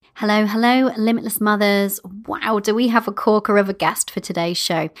Hello, hello, Limitless Mothers. Wow, do we have a corker of a guest for today's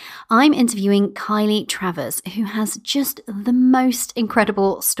show? I'm interviewing Kylie Travers, who has just the most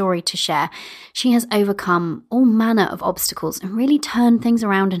incredible story to share. She has overcome all manner of obstacles and really turned things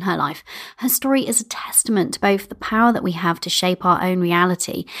around in her life. Her story is a testament to both the power that we have to shape our own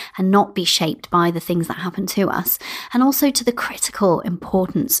reality and not be shaped by the things that happen to us, and also to the critical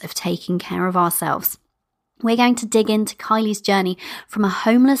importance of taking care of ourselves. We're going to dig into Kylie's journey from a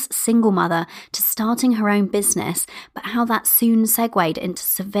homeless single mother to starting her own business, but how that soon segued into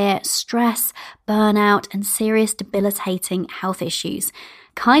severe stress, burnout, and serious debilitating health issues.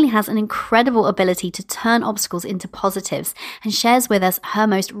 Kylie has an incredible ability to turn obstacles into positives and shares with us her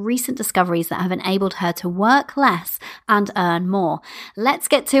most recent discoveries that have enabled her to work less and earn more. Let's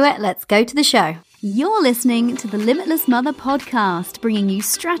get to it. Let's go to the show. You're listening to the Limitless Mother podcast, bringing you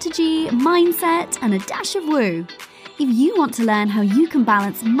strategy, mindset, and a dash of woo. If you want to learn how you can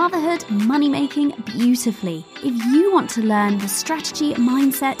balance motherhood and money-making beautifully, if you want to learn the strategy,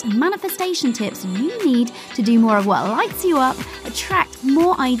 mindset, and manifestation tips you need to do more of what lights you up, attract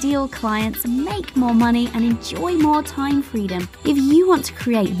more ideal clients, make more money, and enjoy more time freedom, if you want to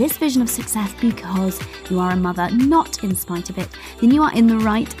create this vision of success because you are a mother, not in spite of it, then you are in the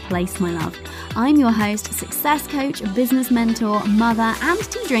right place, my love. I'm your host, success coach, business mentor, mother, and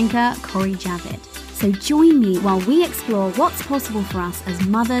tea drinker, Corey Javid. So join me while we explore what's possible for us as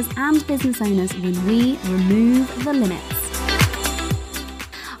mothers and business owners when we remove the limits.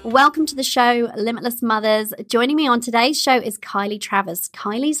 Welcome to the show, Limitless Mothers. Joining me on today's show is Kylie Travers.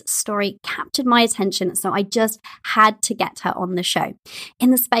 Kylie's story captured my attention, so I just had to get her on the show. In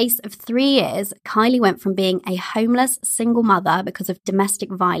the space of 3 years, Kylie went from being a homeless single mother because of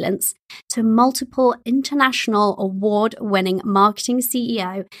domestic violence to multiple international award-winning marketing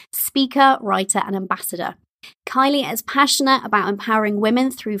CEO, speaker, writer, and ambassador. Kylie is passionate about empowering women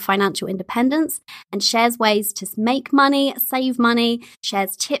through financial independence and shares ways to make money, save money,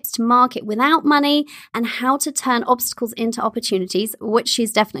 shares tips to market without money, and how to turn obstacles into opportunities, which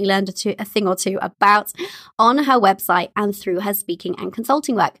she's definitely learned a thing or two about on her website and through her speaking and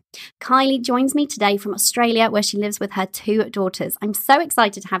consulting work. Kylie joins me today from Australia, where she lives with her 2 daughters. I'm so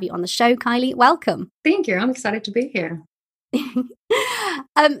excited to have you on the show, Kylie. Welcome. Thank you. I'm excited to be here.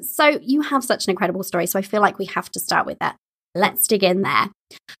 So you have such an incredible story, so I feel like we have to start with that. Let's dig in there.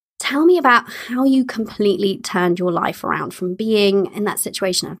 Tell me about how you completely turned your life around from being in that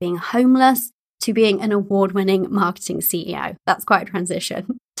situation of being homeless to being an award-winning marketing CEO. That's quite a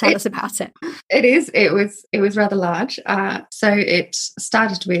transition. Tell us about it. It is. It was rather large. So it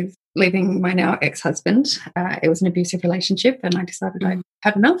started with leaving my now ex-husband. It was an abusive relationship, and I decided I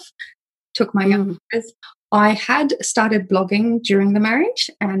had enough. Took my youngsters. I had started blogging during the marriage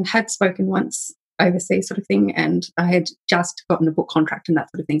and had spoken once overseas sort of thing, and I had just gotten a book contract and that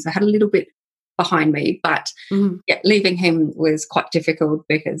sort of thing. So I had a little bit behind me, but leaving him was quite difficult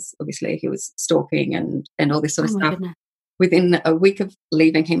because obviously he was stalking and all this sort of stuff. Goodness. Within a week of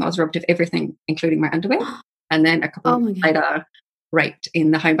leaving him, I was robbed of everything, including my underwear. And then a couple of weeks later, raped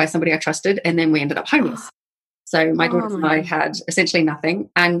in the home by somebody I trusted, and then we ended up homeless. So my daughters and I had essentially nothing.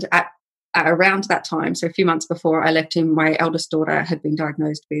 And around that time, so a few months before I left him, my eldest daughter had been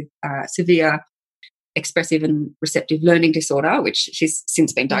diagnosed with severe expressive and receptive learning disorder, which she's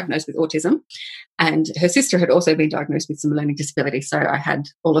since been diagnosed with autism. And her sister had also been diagnosed with some learning disability. So I had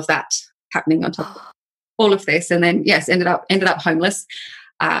all of that happening on top of all of this. And then, yes, ended up homeless.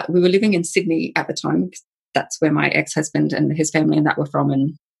 We were living in Sydney at the time. That's where my ex-husband and his family and that were from.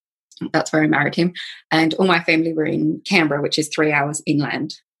 And that's where I married him. And all my family were in Canberra, which is 3 hours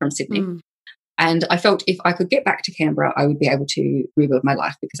inland from Sydney. And I felt if I could get back to Canberra, I would be able to rebuild my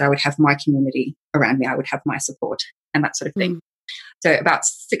life because I would have my community around me. I would have my support and that sort of thing. So about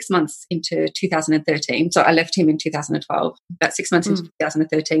 6 months into 2013, so I left him in 2012, about 6 months into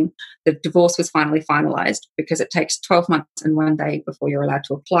 2013, the divorce was finally finalised because it takes 12 months and 1 day before you're allowed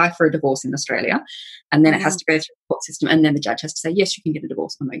to apply for a divorce in Australia. And then it has to go through the court system, and then the judge has to say, yes, you can get a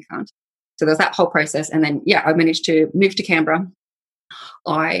divorce, or no, you can't. So there was that whole process. And then, I managed to move to Canberra.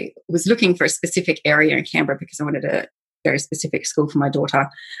 I was looking for a specific area in Canberra because I wanted a very specific school for my daughter.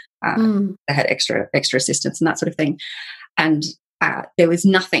 They had extra assistance and that sort of thing. And there was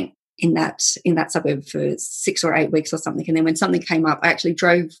nothing in that suburb for 6 or 8 weeks or something. And then when something came up, I actually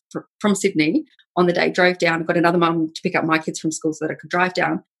drove from Sydney on the day, drove down, got another mum to pick up my kids from school so that I could drive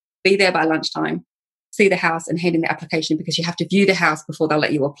down, be there by lunchtime, see the house and hand in the application because you have to view the house before they'll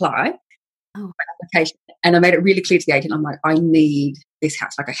let you apply. Application. And I made it really clear to the agent, I'm like, I need this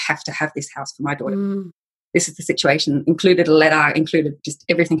house. Like, I have to have this house for my daughter. This is the situation. Included a letter, included just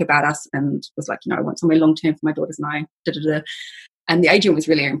everything about us, and was like, I want somewhere long term for my daughters and I. And the agent was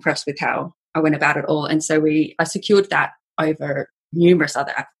really impressed with how I went about it all. And so I secured that over numerous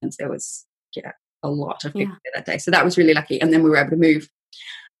other applicants. There was a lot of people there that day. So that was really lucky. And then we were able to move.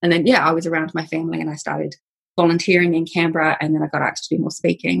 And then, I was around my family and I started volunteering in Canberra, and then I got asked to do more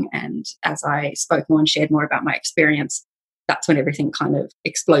speaking. And as I spoke more and shared more about my experience, that's when everything kind of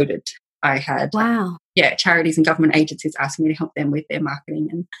exploded. I had charities and government agencies asking me to help them with their marketing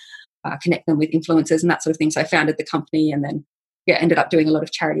and connect them with influencers and that sort of thing. So I founded the company and then ended up doing a lot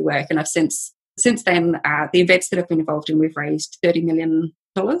of charity work. And I've since then, the events that I've been involved in, we've raised $30 million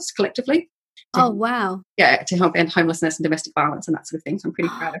collectively. Oh, wow. Yeah, to help end homelessness and domestic violence and that sort of thing. So I'm pretty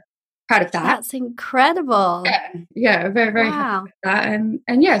proud of that. That's incredible. Yeah, very, very happy with that.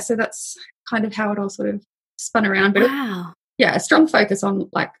 And so that's kind of how it all sort of spun around. But a strong focus on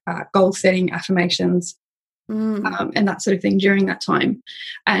like goal setting, affirmations, and that sort of thing during that time,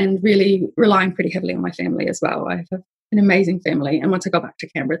 and really relying pretty heavily on my family as well. I have an amazing family, and once I got back to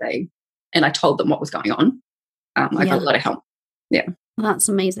Canberra, I told them what was going on. I got a lot of help. Yeah. Well, that's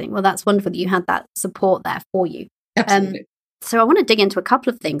amazing. Well, that's wonderful that you had that support there for you. Absolutely. So I want to dig into a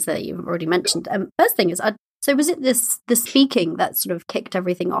couple of things that you've already mentioned. First thing is, so was it the speaking that sort of kicked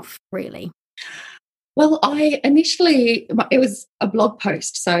everything off, really? Well, it was a blog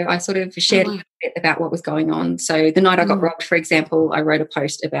post. So I sort of shared a little bit about what was going on. So the night I got robbed, for example, I wrote a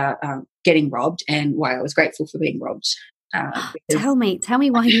post about getting robbed and why I was grateful for being robbed. Tell me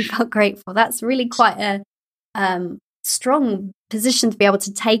why you felt grateful. That's really quite a strong position to be able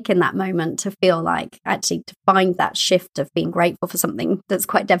to take in that moment, to feel like actually to find that shift of being grateful for something that's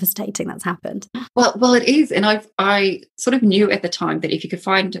quite devastating that's happened. Well, it is. And I sort of knew at the time that if you could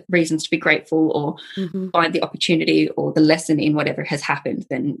find reasons to be grateful or find the opportunity or the lesson in whatever has happened,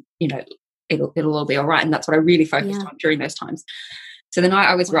 then, it'll all be all right. And that's what I really focused on during those times. So the night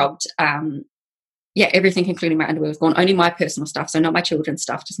I was robbed, everything, including my underwear, was gone. Only my personal stuff. So not my children's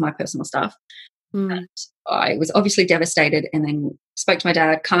stuff, just my personal stuff. And I was obviously devastated, and then spoke to my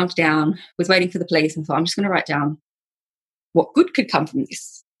dad, calmed down, was waiting for the police, and thought, I'm just going to write down what good could come from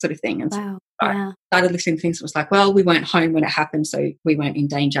this sort of thing. And so I started listening to things that was like, well, we weren't home when it happened, so we weren't in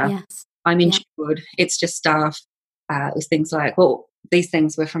danger. Yes. I'm insured. It's just stuff. It was things like, well, these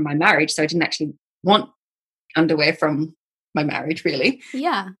things were from my marriage, so I didn't actually want underwear from my marriage, really.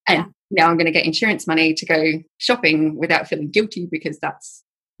 Yeah. And now I'm going to get insurance money to go shopping without feeling guilty, because that's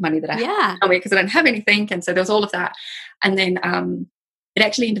money that I have because I don't have anything. And so there was all of that. And then it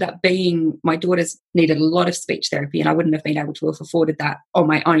actually ended up being, my daughters needed a lot of speech therapy, and I wouldn't have been able to have afforded that on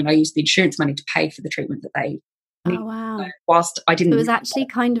my own. I used the insurance money to pay for the treatment that they needed. Oh, wow. Whilst I didn't. So it was actually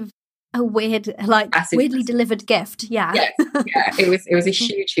kind of a weird, weirdly delivered gift. Yeah. It was a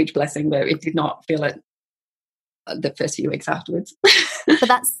huge, huge blessing, but it did not feel it the first few weeks afterwards.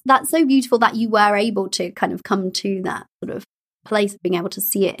 But that's so beautiful that you were able to kind of come to that sort of place of being able to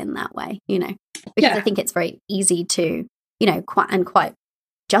see it in that way, because I think it's very easy to, quite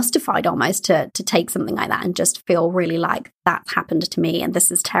justified almost to take something like that and just feel really like that's happened to me and this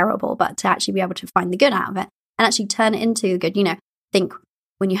is terrible, but to actually be able to find the good out of it and actually turn it into good, think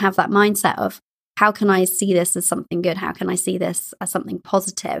when you have that mindset of how can I see this as something good? How can I see this as something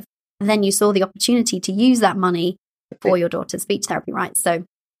positive? And then you saw the opportunity to use that money for your daughter's speech therapy, right? So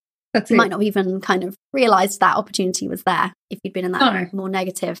you might not even kind of realised that opportunity was there if you'd been in that more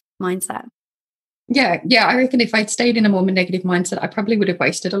negative mindset. Yeah. I reckon if I'd stayed in a more negative mindset, I probably would have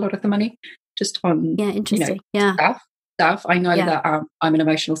wasted a lot of the money just on stuff. I know that I'm an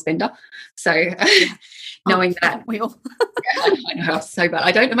emotional spender. So knowing that. We all. I know I'm so bad.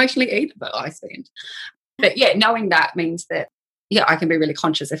 I don't emotionally eat, but I spend. But knowing that means that I can be really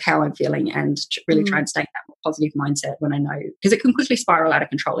conscious of how I'm feeling and really try and stay in that more positive mindset when I know, because it can quickly spiral out of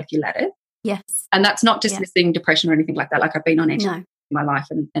control if you let it. Yes. And that's not dismissing depression or anything like that. Like I've been on antidepressants in my life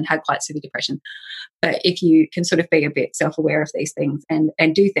and had quite severe depression. But if you can sort of be a bit self-aware of these things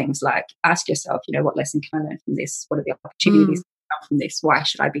and do things like ask yourself, what lesson can I learn from this? What are the opportunities that come from this? Why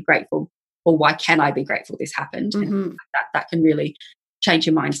should I be grateful? Or why can I be grateful this happened? And that can really change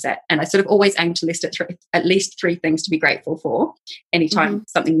your mindset. And I sort of always aim to list at least 3 things to be grateful for anytime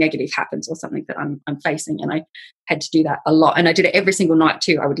something negative happens or something that I'm facing. And I had to do that a lot. And I did it every single night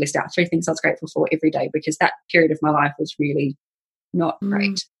too. I would list out 3 things I was grateful for every day, because that period of my life was really not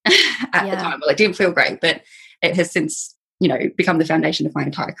great at the time. Well, it didn't feel great, but it has since, become the foundation of my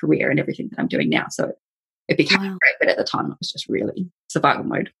entire career and everything that I'm doing now. So it became great, but at the time it was just really survival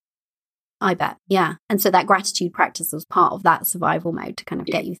mode. I bet. Yeah. And so that gratitude practice was part of that survival mode to kind of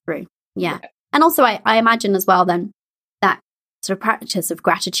get you through. Yeah. And also I imagine as well then that sort of practice of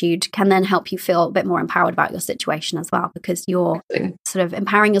gratitude can then help you feel a bit more empowered about your situation as well, because you're sort of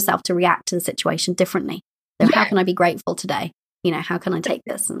empowering yourself to react to the situation differently. So how can I be grateful today? how can I take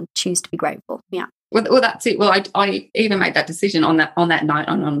this and choose to be grateful? Yeah. Well, that's it. Well, I even made that decision on that night,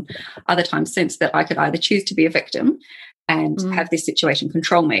 on other times since, that I could either choose to be a victim and have this situation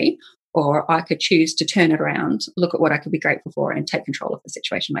control me, or I could choose to turn it around, look at what I could be grateful for, and take control of the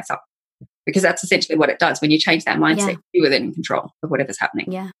situation myself. Because that's essentially what it does. When you change that mindset, you are then in control of whatever's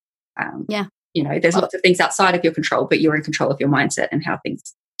happening. Yeah. There's lots of things outside of your control, but you're in control of your mindset and how things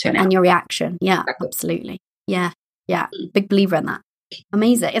turn out. And your reaction. Yeah, exactly. Absolutely. Yeah. Big believer in that.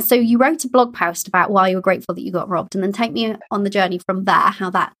 Amazing. And so you wrote a blog post about why you were grateful that you got robbed, and then take me on the journey from there, how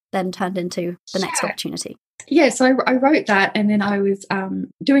that then turned into the next opportunity. Yeah, so I wrote that, and then I was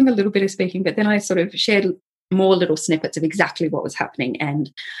doing a little bit of speaking, but then I sort of shared more little snippets of exactly what was happening, and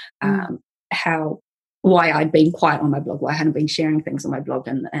why I'd been quiet on my blog, why I hadn't been sharing things on my blog,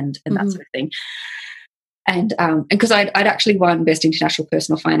 and that sort of thing. And because I'd actually won Best International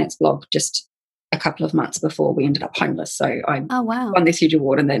Personal Finance Blog just a couple of months before we ended up homeless. So I won this huge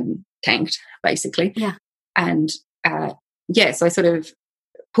award and then tanked, basically. Yeah. And so I sort of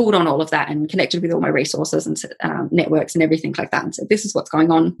pulled on all of that and connected with all my resources and networks and everything like that, and said, this is what's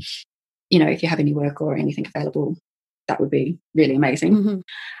going on. If you have any work or anything available, that would be really amazing.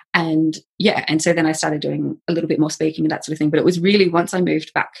 And so then I started doing a little bit more speaking and that sort of thing. But it was really once I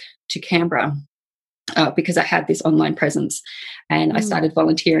moved back to Canberra, because I had this online presence and I started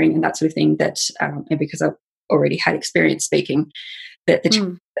volunteering and that sort of thing, that and because I already had experience speaking, that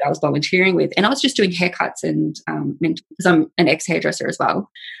I was volunteering with, and I was just doing haircuts and because I'm an ex-hairdresser as well,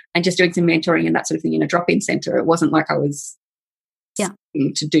 and just doing some mentoring and that sort of thing in a drop-in centre. It wasn't like I was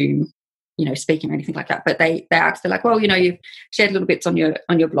to do speaking or anything like that. But they asked, they're like, well, you've shared little bits on your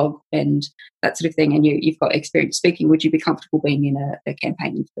blog and that sort of thing, and you've got experience speaking. Would you be comfortable being in a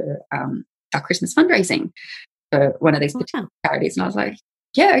campaign for our Christmas fundraising for one of these particular charities? And I was like,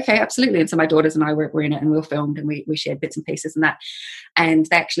 yeah, okay, absolutely. And so my daughters and I were in it, and we were filmed, and we shared bits and pieces and that. And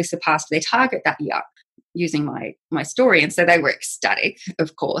they actually surpassed their target that year using my story. And so they were ecstatic,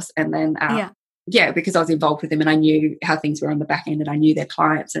 of course. And then because I was involved with them and I knew how things were on the back end and I knew their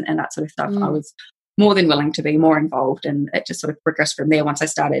clients and that sort of stuff, I was more than willing to be more involved. And it just sort of progressed from there. Once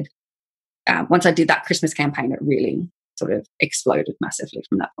I did that Christmas campaign, it really sort of exploded massively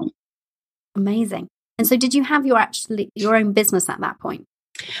from that point. Amazing. And so did you have your own business at that point?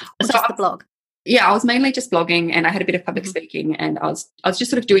 Or so just the blog? Yeah, I was mainly just blogging, and I had a bit of public speaking, and I was just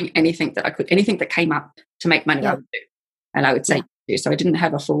sort of doing anything that I could, anything that came up to make money, I would do. And I would say, so I didn't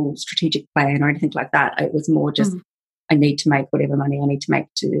have a full strategic plan or anything like that. It was more just, I need to make whatever money I need to make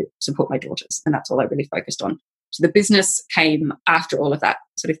to support my daughters. And that's all I really focused on. So the business came after all of that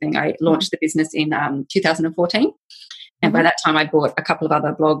sort of thing. I launched the business in 2014. And by that time I bought a couple of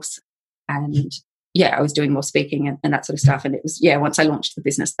other blogs, and I was doing more speaking and that sort of stuff. And it was, once I launched the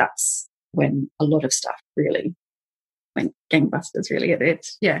business, that's when a lot of stuff really went gangbusters, really.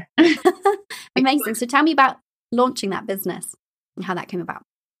 Amazing. So tell me about launching that business and how that came about.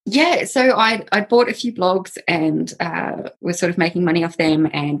 Yeah, so I bought a few blogs and was sort of making money off them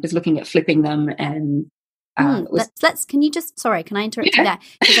and was looking at flipping them. And can I interrupt you there?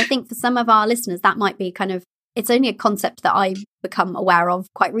 Because I think for some of our listeners, that might be kind of, it's only a concept that I've become aware of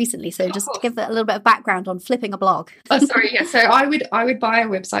quite recently. So just to give a little bit of background on flipping a blog. So I would buy a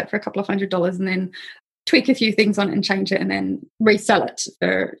website for a couple of $100 and then tweak a few things on it and change it and then resell it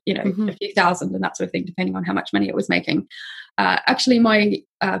for, a few thousand and that sort of thing, depending on how much money it was making. Actually, my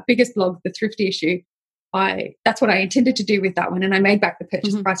biggest blog, The Thrifty Issue, that's what I intended to do with that one, and I made back the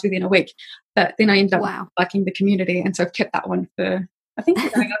purchase price within a week. But then I ended up liking the community, and so I've kept that one for, I think we're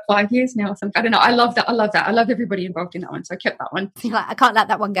going on 5 years now or something. I don't know. I love that. I love everybody involved in that one, so I kept that one. I can't let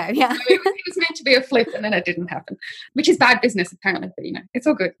that one go. Yeah, it was meant to be a flip, and then it didn't happen, which is bad business apparently. But it's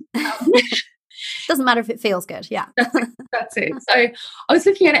all good. Doesn't matter if it feels good. Yeah, that's it. So I was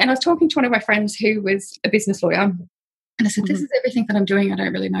looking at it, and I was talking to one of my friends who was a business lawyer, and I said, "This is everything that I'm doing. I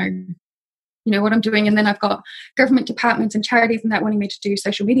don't really know." What I'm doing. And then I've got government departments and charities and that wanting me to do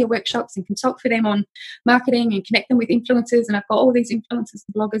social media workshops and consult for them on marketing and connect them with influencers. And I've got all these influencers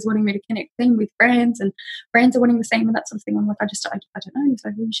and bloggers wanting me to connect them with brands, and brands are wanting the same and that sort of thing. I'm like, I don't know. He's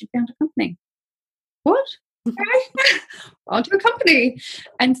like, well, you should found a company. What? Okay. I'll do a company.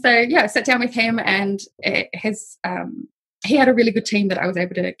 And so, I sat down with him, and he had a really good team that I was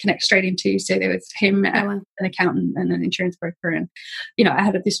able to connect straight into. So there was him, an accountant and an insurance broker. And, I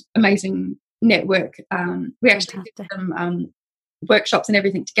had this amazing network. We actually did some workshops and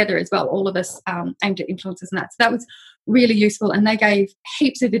everything together as well, all of us aimed at influencers and that. So that was really useful. And they gave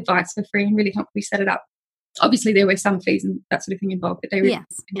heaps of advice for free and really helped me set it up. Obviously, there were some fees and that sort of thing involved, but they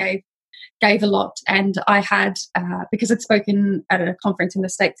really gave a lot. And I had, because I'd spoken at a conference in the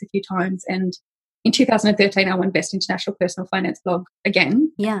States a few times, and in 2013, I won Best International Personal Finance Blog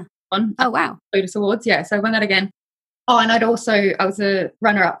again. Yeah. On wow. Plutus Awards. Yeah. So I won that again. Oh, and I was a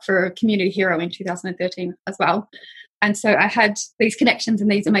runner-up for a community hero in 2013 as well. And so I had these connections and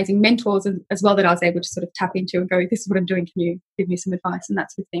these amazing mentors as well that I was able to sort of tap into and go, this is what I'm doing. Can you give me some advice? And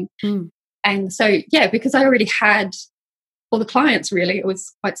that sort of thing. And so, yeah, because I already had all the clients, really, it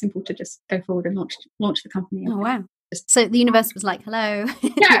was quite simple to just go forward and launch the company. Oh, wow. So the universe was like, hello,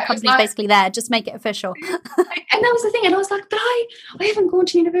 your company's basically there, just make it official. And that was the thing. And I was like, but I haven't gone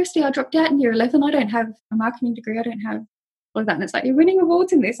to university. I dropped out in year 11. I don't have a marketing degree. I don't have all of that. And it's like, you're winning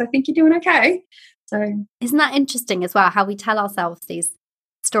awards in this. I think you're doing okay. So isn't that interesting as well, how we tell ourselves these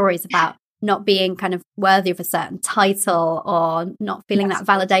stories about not being kind of worthy of a certain title or not feeling that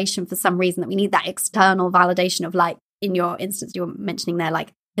validation for some reason, that we need that external validation of, like, in your instance, you were mentioning there,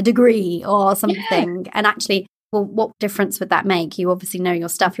 like a degree or something. And actually, well, what difference would that make? You obviously know your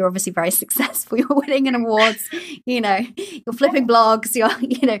stuff. You're obviously very successful. You're winning in awards. You're flipping blogs.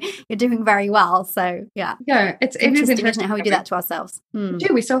 You're doing very well. So it is interesting, isn't it, how we do that to ourselves?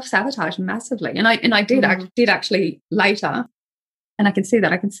 We self-sabotage massively, and I did actually later, and I can see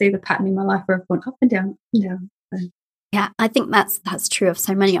that. I can see the pattern in my life where I've gone up and down, up and down. So. Yeah, I think that's true of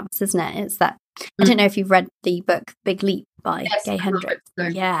so many of us, isn't it? It's that I don't know if you've read the book Big Leap by Gay Hendricks.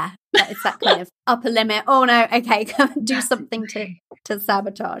 Yeah, it's that kind of upper limit. Oh no, okay, do something to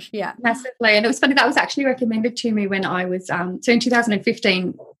sabotage. Yeah, massively. And it was funny, that was actually recommended to me when I was so in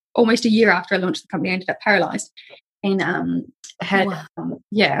 2015, almost a year after I launched the company, I ended up paralysed and had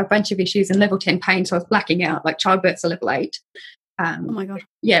a bunch of issues and level 10 pain. So I was blacking out, like childbirth's a level 8. Oh my God.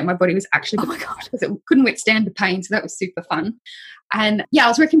 Yeah, my body was actually because it couldn't withstand the pain, so that was super fun. And I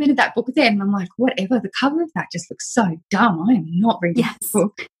was recommended that book then, and I'm like, whatever, the cover of that just looks so dumb. I am not reading this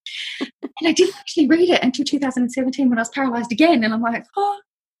book. And I didn't actually read it until 2017 when I was paralysed again, and I'm like,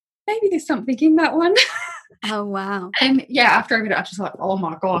 maybe there's something in that one. Oh wow. And after I read it, I was just like, oh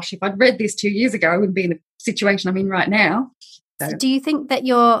my gosh, if I'd read this 2 years ago, I wouldn't be in the situation I'm in right now. So do you think that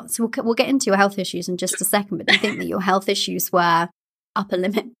we'll get into your health issues in just a second, but do you think that your health issues were upper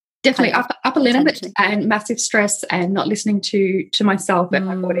limit? Definitely upper limit, and massive stress and not listening to myself and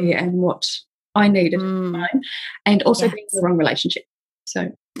my body and what I needed at the time, and also being in the wrong relationship.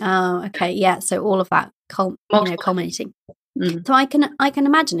 So so all of that culminating. So I can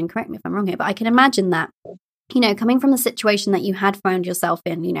imagine, and correct me if I'm wrong here, but I can imagine that, coming from the situation that you had found yourself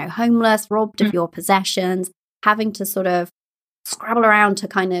in, homeless, robbed of your possessions, having to sort of scrabble around to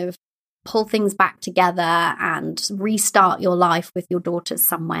kind of pull things back together and restart your life with your daughters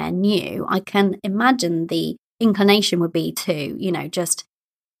somewhere new. I can imagine the inclination would be to, just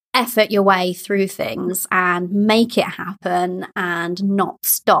effort your way through things and make it happen and not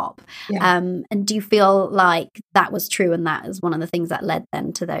stop. And do you feel like that was true, and that is one of the things that led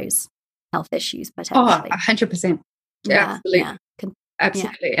then to those health issues potentially? 100%. Absolutely.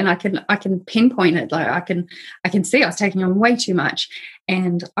 Absolutely. And I can pinpoint it. Like I can see I was taking on way too much,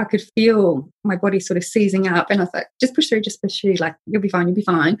 and I could feel my body sort of seizing up, and I was like, just push through, like you'll be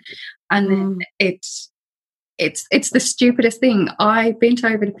fine. And then it's the stupidest thing. I bent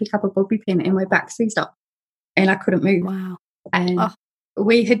over to pick up a bobby pin and my back seized up and I couldn't move. Wow. And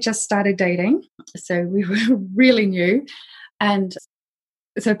we had just started dating, so we were really new. And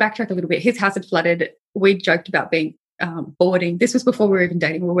so backtrack a little bit, his house had flooded. We joked about being boarding. This was before we were even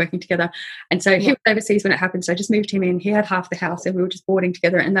dating. We were working together. And so he was overseas when it happened. So I just moved him in. He had half the house and we were just boarding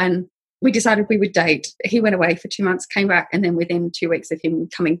together. And then we decided we would date. He went away for 2 months, came back. And then within 2 weeks of him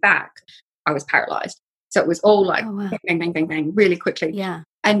coming back, I was paralysed. So it was all like bang, bang, bang, bang, really quickly. Yeah.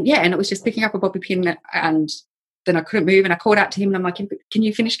 And it was just picking up a bobby pin, and then I couldn't move. And I called out to him and I'm like, can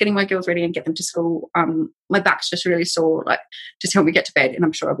you finish getting my girls ready and get them to school? My back's just really sore. Like, just help me get to bed and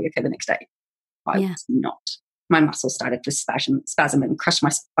I'm sure I'll be okay the next day. I was not. My muscles started to spasm and crush my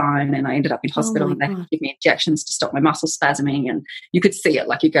spine, and I ended up in hospital and they had to give me injections to stop my muscles spasming, and you could see it,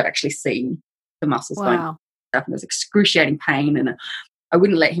 like you could actually see the muscles going up, and there was excruciating pain, and I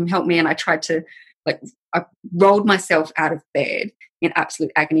wouldn't let him help me, and I tried to, I rolled myself out of bed in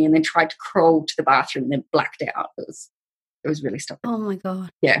absolute agony and then tried to crawl to the bathroom and then blacked out. It was really stupid. Oh my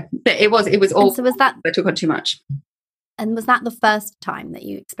God. Yeah. But it was all, and so was that, I took on too much. And was that the first time that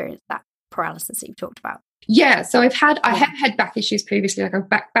you experienced that paralysis that you talked about? Yeah, so I have had back issues previously, like a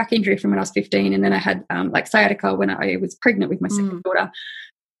back injury from when I was 15, and then I had sciatica when I was pregnant with my second daughter.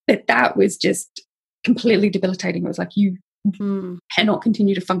 But that was just completely debilitating. It was like, you cannot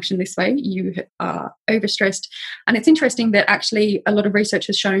continue to function this way. You are overstressed. And it's interesting that actually a lot of research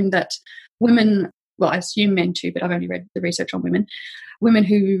has shown that women, well, I assume men too, but I've only read the research on women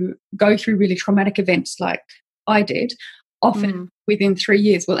who go through really traumatic events like I did, often within 3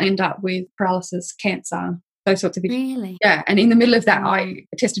 years will end up with paralysis, cancer, those sorts of issues. Really? Yeah, and in the middle of that, I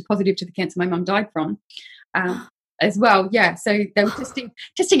tested positive to the cancer my mum died from. As well, yeah. So they were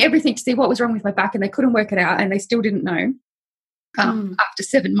testing everything to see what was wrong with my back, and they couldn't work it out, and they still didn't know. After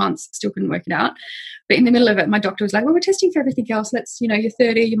 7 months, still couldn't work it out. But in the middle of it, my doctor was like, well, we're testing for everything else. Let's, you're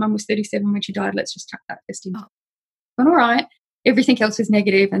 30, your mum was 37 when she died. Let's just track that testing. But all right. Everything else was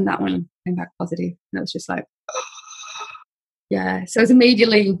negative, and that one came back positive. And it was just like, yeah. So I was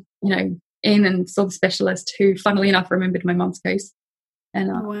immediately, in and saw the specialist who, funnily enough, remembered my mum's case.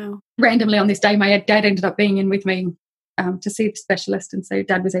 And randomly on this day, my dad ended up being in with me to see the specialist, and so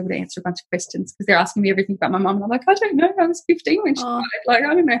Dad was able to answer a bunch of questions because they're asking me everything about my mum, and I'm like, I don't know, I was 15 when she died, like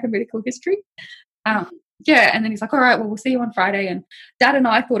I don't know her medical history. And then he's like, all right, well, we'll see you on Friday. And Dad and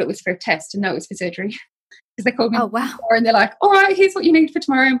I thought it was for a test, and no, it was for surgery because they called me before, and they're like, all right, here's what you need for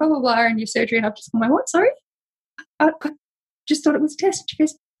tomorrow, and blah blah blah, and your surgery. And I've just gone, what? Sorry, I just thought it was a test. She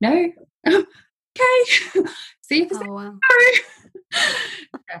goes, no. Okay. See you for surgery.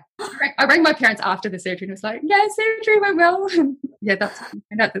 I rang my parents after the surgery and was like, yeah, surgery went well. And that's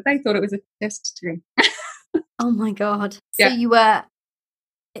that they thought it was a test too. Oh my God. So you were,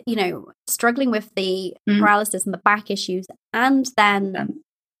 struggling with the paralysis and the back issues, and then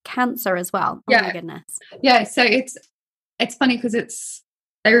cancer as well. Oh my goodness. Yeah. So it's funny because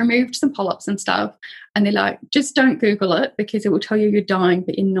they removed some polyps and stuff, and they're like, just don't Google it because it will tell you you're dying,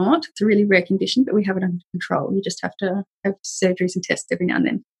 but you're not. It's a really rare condition, but we have it under control. You just have to have surgeries and tests every now and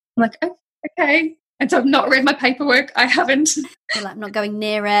then. I'm like, oh, okay. And so I've not read my paperwork. I haven't. You're like, I'm not going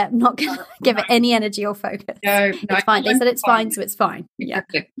near it. I'm not going to give it any energy or focus. No, it's fine. They said it's fine, so it's fine.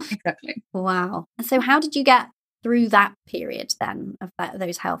 Exactly. Wow. So how did you get through that period then of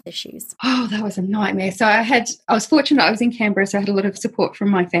those health issues? Oh, that was a nightmare. So I was fortunate. I was in Canberra, so I had a lot of support from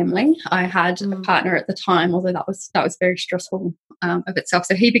my family. I had a partner at the time, although that was very stressful of itself.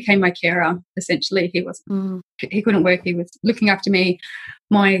 So he became my carer. Essentially, he couldn't work. He was looking after me.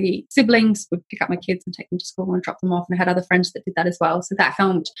 My siblings would pick up my kids and take them to school and drop them off, and I had other friends that did that as well. So that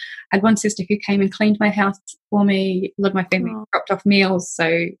helped. I had one sister who came and cleaned my house for me. A lot of my family dropped off meals, so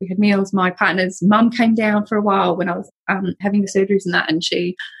we had meals. My partner's mum came down for a while when I was having the surgeries and that, and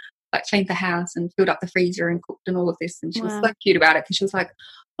she cleaned the house and filled up the freezer and cooked and all of this. And she was so cute about it because she was like,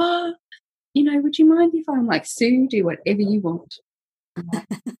 oh, would you mind if I'm like, Sue, do whatever you want?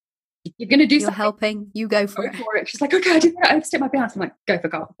 You're going to do something. You're helping. You go for it. She's like, okay, I did that. I overstepped my bounds. I'm like, go for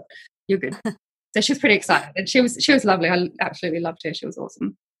gold. You're good. So she was pretty excited, and she was lovely. I absolutely loved her. She was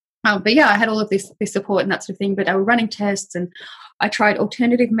awesome. But I had all of this support and that sort of thing. But I was running tests, and I tried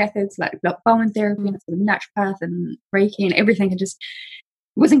alternative methods like Bowen therapy and sort of naturopath and Reiki and everything, and just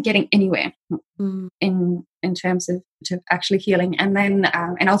wasn't getting anywhere in terms of actually healing. And then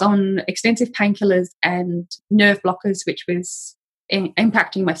and I was on extensive painkillers and nerve blockers, which was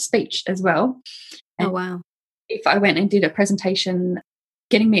impacting my speech as well. And oh wow. If I went and did a presentation,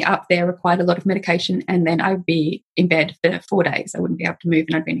 getting me up there required a lot of medication, and then I would be in bed for 4 days. I wouldn't be able to move,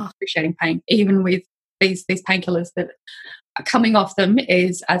 and I'd be in excruciating pain. Even with these painkillers that are coming off them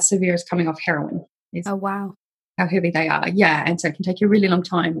is as severe as coming off heroin. Oh wow. How heavy they are. Yeah. And so it can take you a really long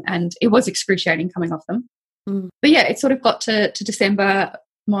time, and it was excruciating coming off them. But it sort of got to December.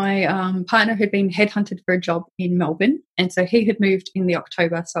 My partner had been headhunted for a job in Melbourne, and so he had moved in the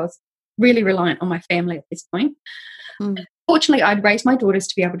October, so I was really reliant on my family at this point. Fortunately, I'd raised my daughters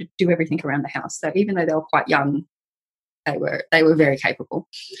to be able to do everything around the house, so even though they were quite young, they were very capable.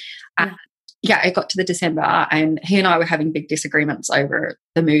 It got to the December, and he and I were having big disagreements over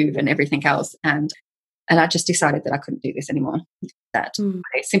the move and everything else, and I just decided that I couldn't do this anymore, that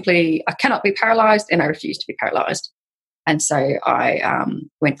I cannot be paralysed, and I refuse to be paralysed. And so I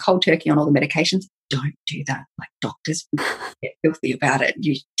went cold turkey on all the medications. Don't do that. Like, doctors get filthy about it.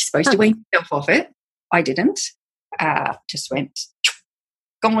 You're supposed to wean yourself off it. I didn't. Just went,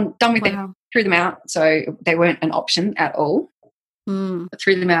 gone, done with it, threw them out. So they weren't an option at all.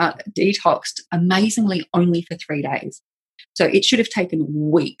 Threw them out, detoxed amazingly only for 3 days. So it should have taken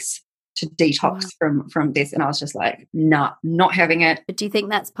weeks to detox from this. And I was just like, nah, not having it. But do you think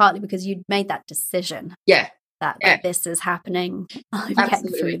that's partly because you'd made that decision? Yeah. That this is happening. I'm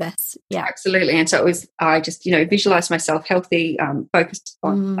getting through this. Yeah, absolutely. And so it was, I just, visualized myself healthy, focused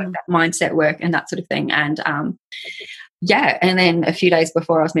on that mindset work and that sort of thing. And and then a few days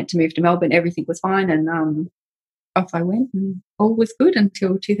before I was meant to move to Melbourne, everything was fine. And off I went, and all was good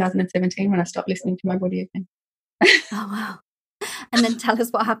until 2017 when I stopped listening to my body again. Oh, wow. And then tell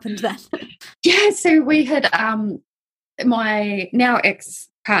us what happened then. So we had my now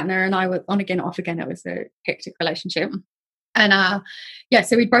ex-partner and I were on again, off again. It was a hectic relationship. And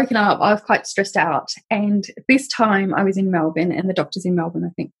so we'd broken up. I was quite stressed out. And this time I was in Melbourne, and the doctors in Melbourne,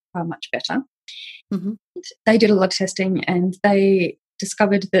 I think, are much better. Mm-hmm. They did a lot of testing, and they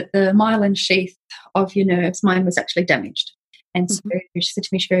discovered that the myelin sheath of your nerves, mine was actually damaged. And so she said to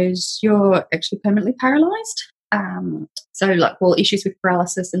me, she goes, "You're actually permanently paralysed." So like all issues with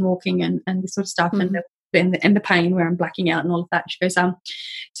paralysis and walking and this sort of stuff, and the pain where I'm blacking out and all of that. She goes,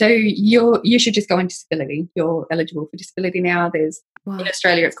 so you should just go on disability. You're eligible for disability now. There's in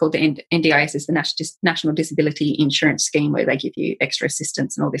Australia, it's called the NDIS, is the National Disability Insurance Scheme, where they give you extra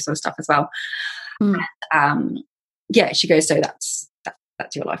assistance and all this sort of stuff as well. And, she goes, so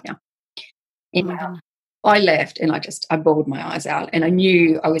that's your life now. I left and I bawled my eyes out, and I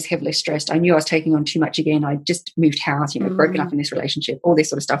knew I was heavily stressed. I knew I was taking on too much again. I just moved house, broken up in this relationship, all this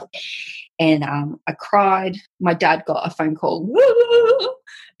sort of stuff. And I cried. My dad got a phone call.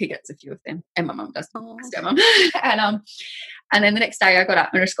 He gets a few of them, and my mum does. Stepmom. And then the next day I got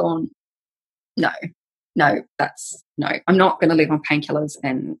up and just gone, no, I'm not going to live on painkillers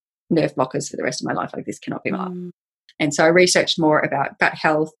and nerve blockers for the rest of my life. Like, this cannot be my life. And so I researched more about gut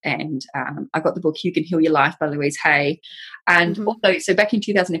health, and I got the book You Can Heal Your Life by Louise Hay. And also, so back in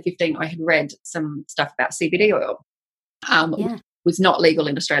 2015, I had read some stuff about CBD oil, which was not legal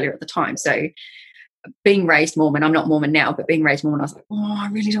in Australia at the time. So being raised Mormon, I'm not Mormon now, but being raised Mormon, I was like, I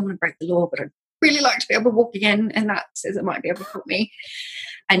really don't want to break the law, but I'd really like to be able to walk again. And that says it might be able to help me.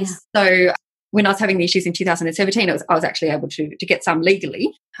 And so when I was having the issues in 2017, I was actually able to get some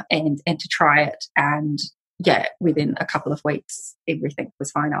legally and to try it. And within a couple of weeks, everything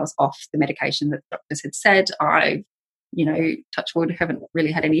was fine. I was off the medication that the doctors had said. I, touch wood, haven't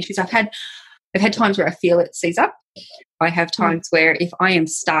really had any issues. I've had times where I feel it seize up. I have times where if I am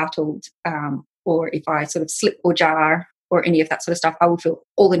startled or if I sort of slip or jar or any of that sort of stuff, I will feel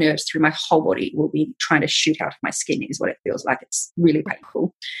all the nerves through my whole body will be trying to shoot out of my skin, is what it feels like. It's really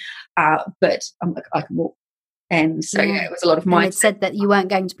painful. But I'm like, I can walk. And so, it was a lot of mindset. And it said that you weren't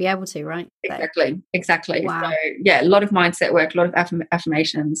going to be able to, right? Exactly. Wow. So, a lot of mindset work, a lot of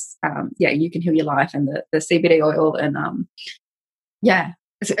affirmations. You can heal your life, and the CBD oil. And,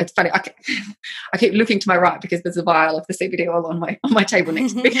 it's funny. I keep looking to my right because there's a vial of the CBD oil on my table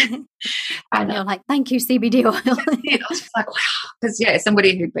next to me. And you're like, thank you, CBD oil. I was just like, wow. Because,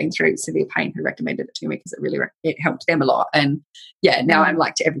 somebody who'd been through severe pain who recommended it to me because it helped them a lot. And, now I'm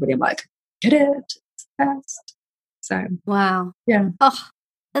like, to everybody, I'm like, get it. It's fast. So wow,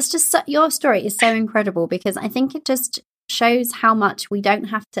 that's just your story is so incredible, because I think it just shows how much we don't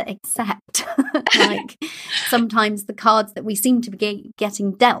have to accept like sometimes the cards that we seem to be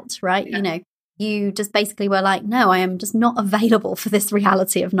getting dealt, right? You just basically were like, no, I am just not available for this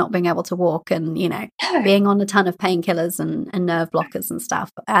reality of not being able to walk and being on a ton of painkillers and nerve blockers and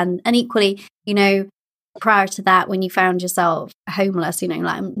stuff. And equally, prior to that, when you found yourself homeless, like,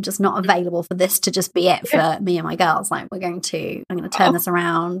 I'm just not available for this to just be it for me and my girls. Like, I'm going to turn this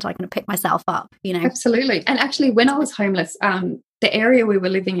around. I'm going to pick myself up, Absolutely. And actually, when I was homeless, the area we were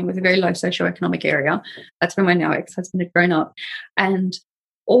living in was a very low socioeconomic area. That's where my now ex-husband had grown up. And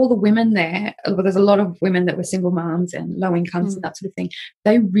all the women there, there's a lot of women that were single moms and low incomes and that sort of thing.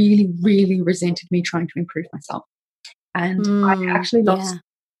 They really, really resented me trying to improve myself. And I actually lost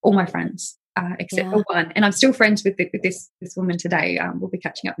all my friends. Except for one, and I'm still friends with this woman today. We'll be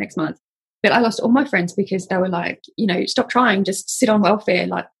catching up next month. But I lost all my friends because they were like, stop trying, just sit on welfare.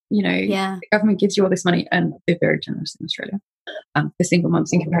 Like, the government gives you all this money, and they're very generous in Australia for single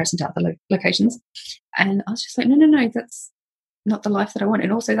moms in comparison to other locations. And I was just like, no, that's not the life that I want.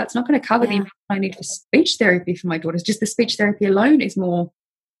 And also, that's not going to cover the amount I need for speech therapy for my daughters. Just the speech therapy alone is more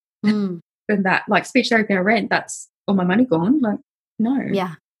than that. Like, speech therapy and rent, that's all my money gone. Like, no.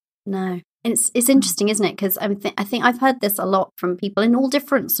 Yeah, no. It's interesting, isn't it? Because I think I've heard this a lot from people in all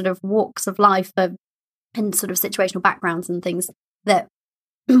different sort of walks of life and sort of situational backgrounds and things, that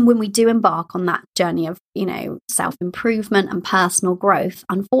when we do embark on that journey of, self-improvement and personal growth,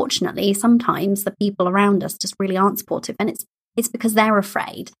 unfortunately, sometimes the people around us just really aren't supportive. And it's because they're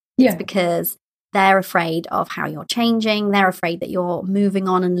afraid. It's because they're afraid of how you're changing. They're afraid that you're moving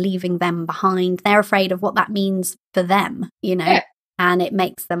on and leaving them behind. They're afraid of what that means for them, Yeah. And it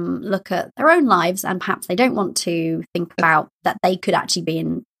makes them look at their own lives, and perhaps they don't want to think about that they could actually be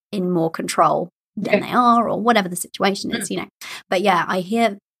in more control than they are, or whatever the situation is, But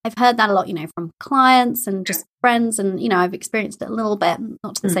I've heard that a lot, from clients and just friends, and, I've experienced it a little bit,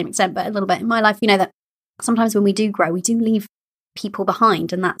 not to the same extent, but a little bit in my life, that sometimes when we do grow, we do leave people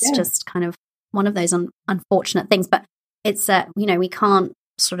behind, and that's just kind of one of those unfortunate things. But it's, we can't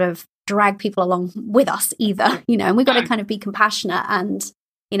sort of drag people along with us either, and we've got to kind of be compassionate and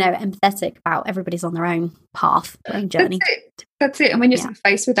empathetic about everybody's on their own path, their own journey. That's it. And when you're sort of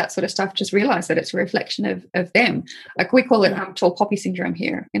faced with that sort of stuff, just realise that it's a reflection of them. Like we call it tall poppy syndrome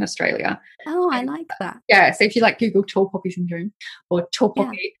here in Australia. Oh, I like that. Yeah. So if you Google tall poppy syndrome or tall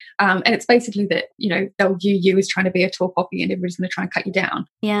poppy, and it's basically that, they'll view you as trying to be a tall poppy and everybody's going to try and cut you down.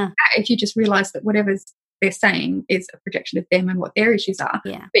 Yeah. If you just realise that whatever's they're saying is a projection of them and what their issues are.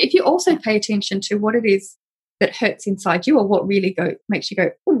 Yeah. But if you also pay attention to what it is that hurts inside you or what really makes you go,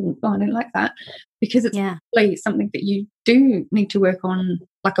 oh, I don't like that, because it's probably something that you do need to work on,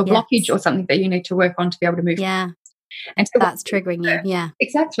 like a blockage or something that you need to work on to be able to move forward. And so that's triggering you. Yeah.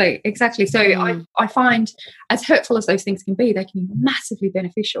 Exactly. So I find, as hurtful as those things can be, they can be massively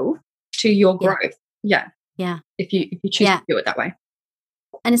beneficial to your growth. Yeah. If you choose to do it that way.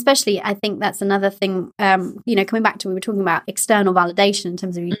 And especially, I think that's another thing, coming back to, we were talking about external validation in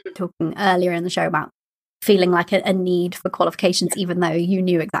terms of you talking earlier in the show about feeling like a need for qualifications, even though you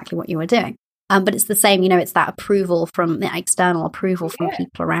knew exactly what you were doing. But it's the same, it's that approval from the external approval from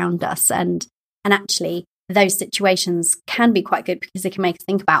people around us. And actually, those situations can be quite good because they can make us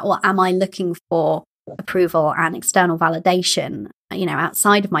think about, well, am I looking for approval and external validation,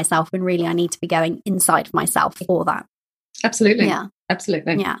 outside of myself, when really I need to be going inside of myself for that. Absolutely. Yeah.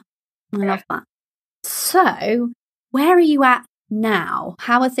 Absolutely. Yeah. I love that. So, where are you at now?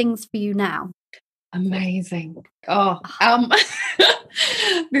 How are things for you now? Amazing. Oh,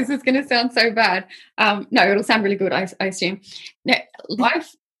 this is going to sound so bad. No, it'll sound really good, I assume. No,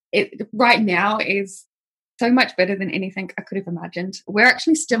 life right now is so much better than anything I could have imagined. We're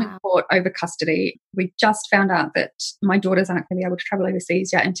actually still in court over custody. We just found out that my daughters aren't going to be able to travel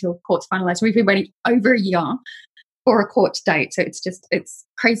overseas yet until court's finalised. We've been waiting over a year for a court date. So it's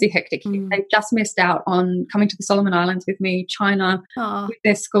crazy hectic. They've just missed out on coming to the Solomon Islands with me, China, with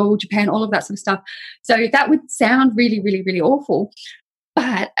their school, Japan, all of that sort of stuff. So that would sound really, really, really awful.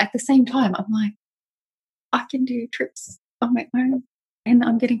 But at the same time, I'm like, I can do trips on my own. And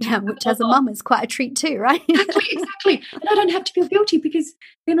I'm getting which as a mum is quite a treat too, right? Exactly. And I don't have to feel guilty because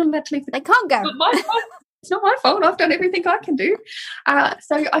they're not allowed to leave. They can't go. It's not my fault. I've done everything I can do.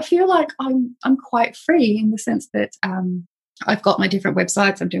 So I feel like I'm quite free in the sense that I've got my different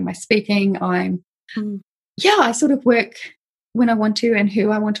websites. I'm doing my speaking. I sort of work when I want to and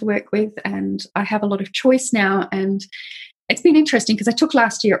who I want to work with, and I have a lot of choice now. And it's been interesting because I took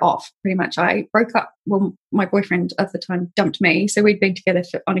last year off pretty much. I broke up. Well, my boyfriend at the time dumped me, so we'd been together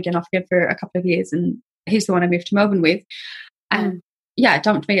on again, off again for a couple of years, and he's the one I moved to Melbourne with. And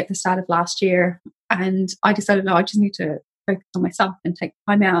dumped me at the start of last year. And I decided, no, I just need to focus on myself and take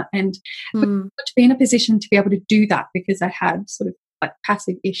time out. And to be in a position to be able to do that because I had sort of like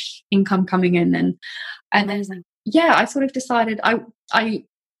passive-ish income coming in. And amazing. I sort of decided, I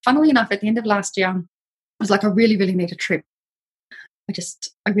funnily enough, at the end of last year, I was like, I really, really need a trip.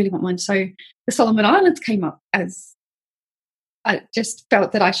 I really want one. So the Solomon Islands came up as, I just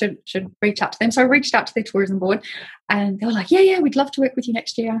felt that I should reach out to them. So I reached out to their tourism board and they were like, yeah, we'd love to work with you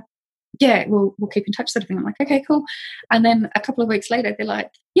next year. Yeah, we'll keep in touch sort of thing. I'm like, okay, cool. And then a couple of weeks later, they're like,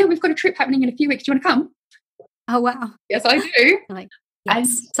 yeah, we've got a trip happening in a few weeks. Do you want to come? Oh, wow. Yes, I do. Like,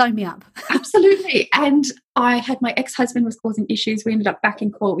 yes, sign me up. Absolutely. And I had my ex-husband was causing issues. We ended up back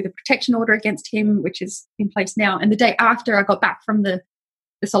in court with a protection order against him, which is in place now. And the day after I got back from the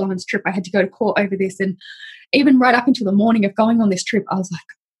Solomon's trip, I had to go to court over this. And even right up until the morning of going on this trip, I was like,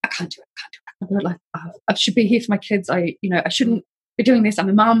 I can't do it. Like, I should be here for my kids. I shouldn't be doing this. I'm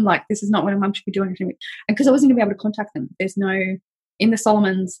a mum. Like, this is not what a mum should be doing. And because I wasn't going to be able to contact them, there's no, in the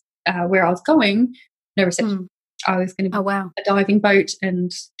Solomons where I was going, no reception. I was going to be a diving boat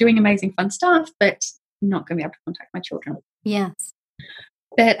and doing amazing fun stuff, but not going to be able to contact my children. Yes.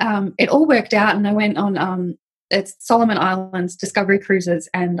 But it all worked out, and I went on it's Solomon Islands Discovery Cruises,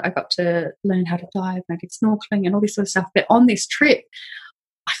 and I got to learn how to dive and I did snorkeling and all this sort of stuff. But on this trip,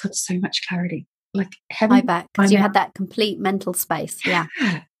 I got so much clarity. Like, I bet, because you had that complete mental space. Yeah.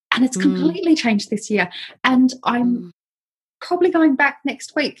 And it's completely changed this year. And I'm probably going back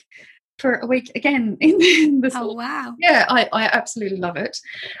next week for a week again in the Oh, wow. Yeah, I absolutely love it.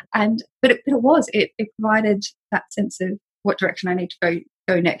 But it provided that sense of what direction I need to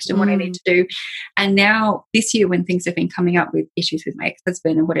go next and what I need to do. And now this year, when things have been coming up with issues with my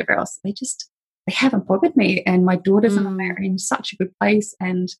ex-husband and whatever else, they haven't bothered me. And my daughters and I are in such a good place,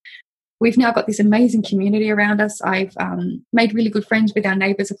 and we've now got this amazing community around us. I've made really good friends with our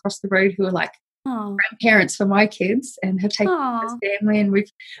neighbours across the road who are like grandparents for my kids and have taken us as family, and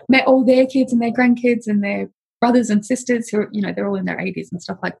we've met all their kids and their grandkids and their brothers and sisters who are, they're all in their 80s and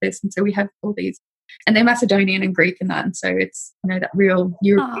stuff like this. And so we have all these, and they're Macedonian and Greek and that. And so it's, that real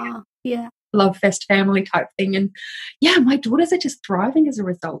European love fest family type thing. And yeah, my daughters are just thriving as a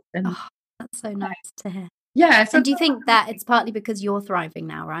result. And that's so nice to hear. Yeah. So and do you think that it's partly because you're thriving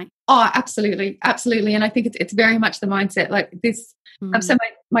now, right? Oh, absolutely. Absolutely. And I think it's very much the mindset like this. So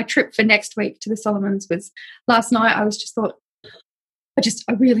my trip for next week to the Solomons was last night. I was just thought,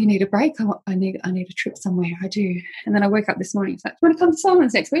 I really need a break. I need a trip somewhere. I do. And then I woke up this morning. It's like, do you want to come to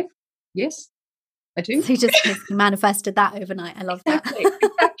Solomons next week? Yes, I do. So you just manifested that overnight. I love that.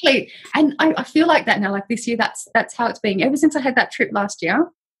 Exactly. And I feel like that now, like this year, that's how it's been. Ever since I had that trip last year,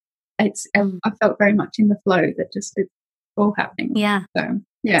 I felt very much in the flow that just it's all happening. Yeah. So,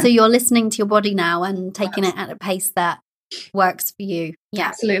 yeah. So you're listening to your body now and taking it at a pace that works for you. Yeah.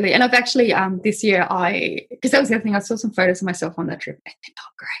 Absolutely. And I've actually, this year because that was the other thing, I saw some photos of myself on that trip. And they're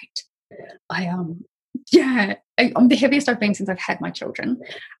not great. I'm the heaviest I've been since I've had my children.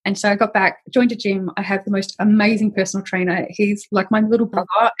 And so I got back, joined a gym. I have the most amazing personal trainer. He's like my little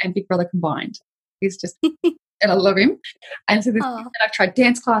brother and big brother combined. He's just, and I love him. And so and I've tried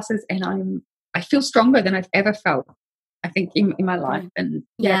dance classes and I feel stronger than I've ever felt, I think, in my life. And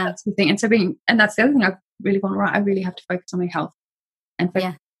that's the thing. And so and that's the other thing I really want, right? I really have to focus on my health and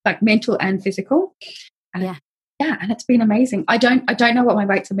like mental and physical. And and it's been amazing. I don't know what my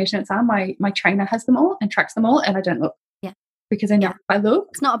weights and measurements are. My trainer has them all and tracks them all, and I don't look. Yeah. Because I know if I look.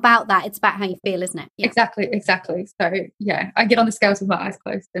 It's not about that, it's about how you feel, isn't it? Yeah. Exactly. So I get on the scales with my eyes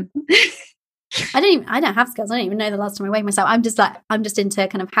closed and I don't have scales. I don't even know the last time I weighed myself. I'm just into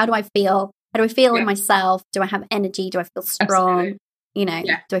kind of how do I feel in myself? Do I have energy? Do I feel strong? Absolutely. You know,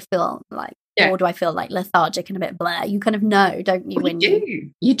 do I feel like, or do I feel like lethargic and a bit blah? You kind of know, don't you? When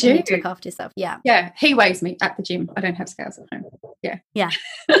you do look after yourself. Yeah. Yeah. He weighs me at the gym. I don't have scales at home. Yeah. Yeah.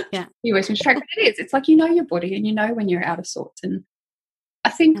 Yeah. He weighs me to track. But it is. It's like, you know your body and you know when you're out of sorts. And I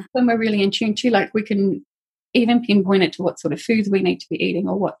think when we're really in tune to, like, we can even pinpoint it to what sort of foods we need to be eating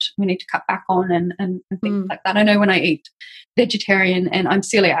or what we need to cut back on and things like that. I know when I eat vegetarian, and I'm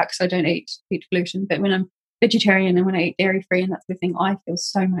celiac, so I don't eat gluten, but when I'm vegetarian and when I eat dairy free and that sort of thing, I feel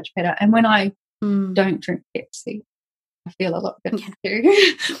so much better. And when I don't drink Pepsi, I feel a lot better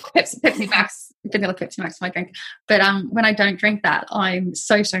too. Pepsi Max, vanilla Pepsi Max, my drink. But when I don't drink that, I'm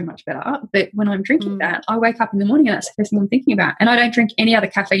so much better. But when I'm drinking that, I wake up in the morning and that's the first thing I'm thinking about. And I don't drink any other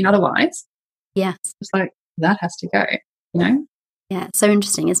caffeine otherwise. Yes. It's like, that has to go, you know? Yeah, it's so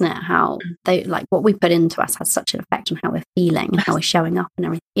interesting, isn't it? How they, like, what we put into us has such an effect on how we're feeling and how we're showing up and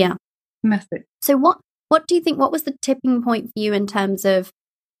everything. Yeah. Method. So what do you think, what was the tipping point for you in terms of,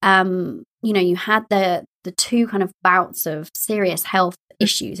 you had the two kind of bouts of serious health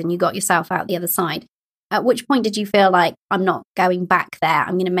issues and you got yourself out the other side. At which point did you feel like, I'm not going back there,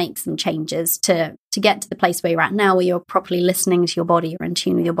 I'm going to make some changes to get to the place where you're at now, where you're properly listening to your body, you're in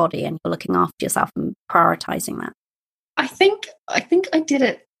tune with your body and you're looking after yourself and prioritizing that? I think I did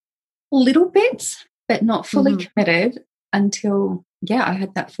it little bits, but not fully committed until, I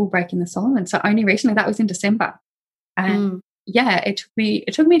had that full break in the Solomon. So only recently, that was in December. And it took me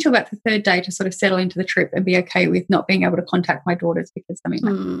until about the third day to sort of settle into the trip and be okay with not being able to contact my daughters, because I mean,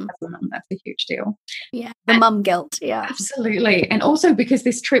 as a mum, that's a huge deal. Yeah, the mum guilt. Yeah, absolutely. And also because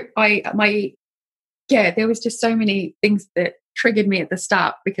this trip, there was just so many things that triggered me at the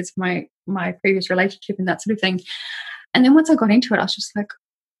start because of my previous relationship and that sort of thing. And then once I got into it, I was just like,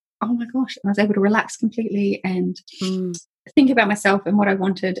 oh my gosh, and I was able to relax completely and think about myself and what I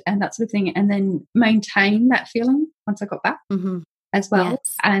wanted and that sort of thing, and then maintain that feeling once I got back as well.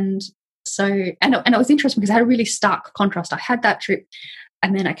 Yes. And so, and it was interesting because I had a really stark contrast. I had that trip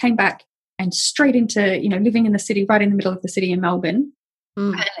and then I came back and straight into, living in the city, right in the middle of the city in Melbourne.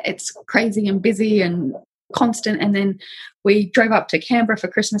 And it's crazy and busy and constant. And then we drove up to Canberra for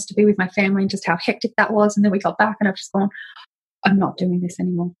Christmas to be with my family and just how hectic that was. And then we got back and I've just gone, I'm not doing this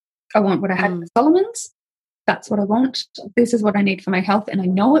anymore. I want what I had at the Solomons. That's what I want. This is what I need for my health. And I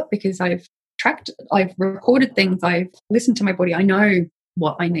know it because I've recorded things. I've listened to my body. I know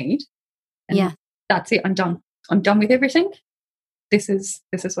what I need. And that's it. I'm done. I'm done with everything. This is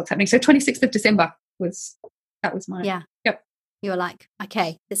what's happening. So 26th of December was my, yep. You were like,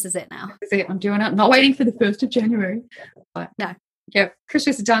 okay, this is it now. This is it. I'm doing it. I'm not waiting for the 1st of January. But no. Yeah,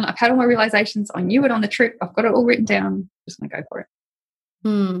 Christmas is done. I've had all my realizations. I knew it on the trip. I've got it all written down. I'm just going to go for it.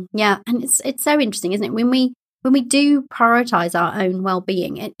 Yeah, and it's so interesting, isn't it? When we do prioritize our own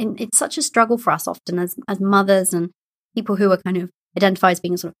well-being, it's such a struggle for us often as mothers and people who are kind of identify as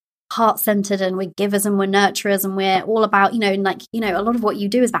being sort of heart-centered, and we're givers and we're nurturers and we're all about, a lot of what you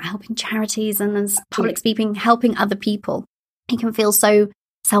do is about helping charities and public speaking, helping other people. It can feel so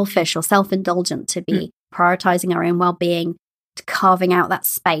selfish or self-indulgent to be prioritizing our own well-being, to carving out that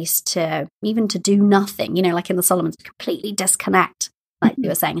space to even to do nothing, like in the Solomons, to completely disconnect like you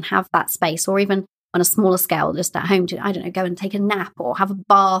were saying, and have that space, or even on a smaller scale, just at home to, I don't know, go and take a nap or have a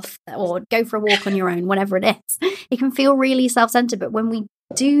bath or go for a walk on your own, whatever it is. It can feel really self-centered. But when we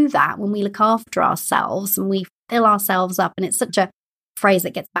do that, when we look after ourselves and we fill ourselves up, and it's such a phrase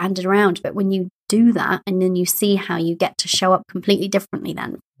that gets bandied around, but when you do that and then you see how you get to show up completely differently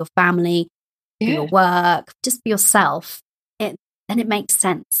then for your family, for your work, just for yourself, then it makes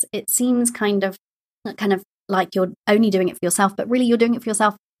sense. It seems kind of like you're only doing it for yourself, but really you're doing it for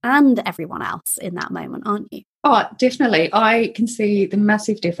yourself and everyone else in that moment, aren't you? Oh, definitely. I can see the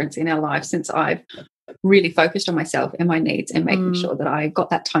massive difference in our lives since I've really focused on myself and my needs and making sure that I got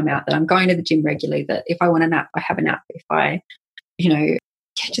that time out, that I'm going to the gym regularly, that if I want a nap, I have a nap. If I,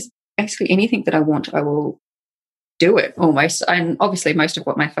 just basically anything that I want, I will do it almost. And obviously most of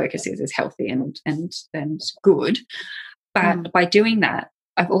what my focus is healthy and good. But by doing that,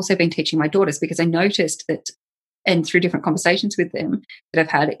 I've also been teaching my daughters, because I noticed that, and through different conversations with them that I've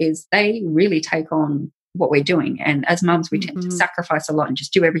had, is they really take on what we're doing. And as mums, we tend to sacrifice a lot and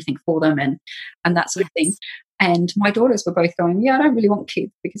just do everything for them and that sort of thing. And my daughters were both going, I don't really want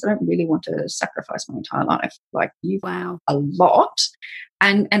kids because I don't really want to sacrifice my entire life. Like, you've a lot.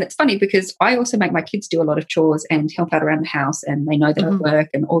 And it's funny because I also make my kids do a lot of chores and help out around the house, and they know that I work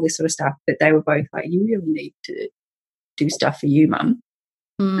and all this sort of stuff. But they were both like, you really need to do stuff for you, mum.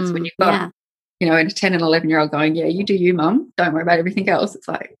 That's when you've got a 10 and 11-year-old going, you do you, mum, don't worry about everything else. It's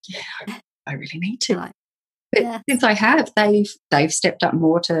like, I really need to. But since I have, they've stepped up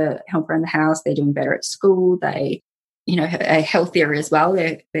more to help around the house. They're doing better at school. They, are healthier as well.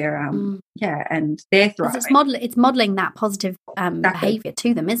 They're and they're thriving. It's modeling that positive behavior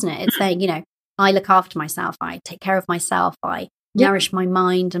to them, isn't it? It's saying, I look after myself. I take care of myself. I nourish my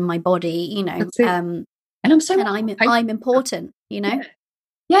mind and my body. That's it. And I'm important.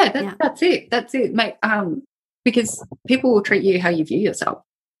 That's it, mate. Because people will treat you how you view yourself.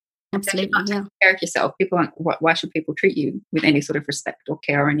 Absolutely, take care of yourself. People aren't. Why should people treat you with any sort of respect or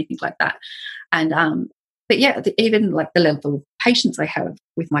care or anything like that? And but even like the level of patience I have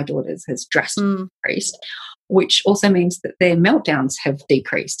with my daughters has drastically increased, which also means that their meltdowns have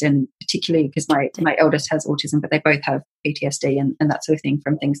decreased, and particularly because my eldest has autism, but they both have PTSD and that sort of thing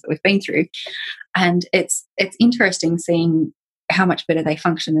from things that we've been through. And it's interesting seeing how much better they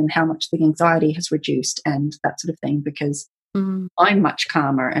function and how much the anxiety has reduced and that sort of thing, because I'm much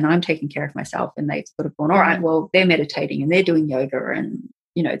calmer and I'm taking care of myself, and they've sort of gone, all right, well, they're meditating and they're doing yoga, and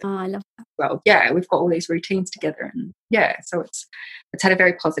I love that. Well, we've got all these routines together, and so it's had a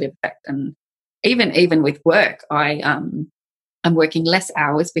very positive effect. And even with work, I'm working less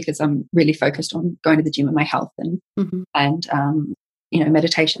hours because I'm really focused on going to the gym and my health and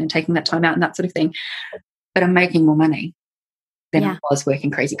meditation and taking that time out and that sort of thing. But I'm making more money than I was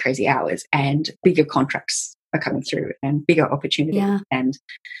working crazy hours, and bigger contracts are coming through and bigger opportunities, and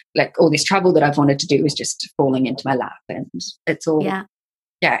like all this travel that I've wanted to do is just falling into my lap, and it's all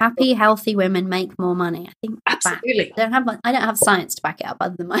happy, healthy women make more money. I think absolutely. I don't have science to back it up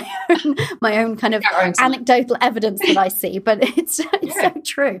other than my own kind of anecdotal evidence that I see, but it's so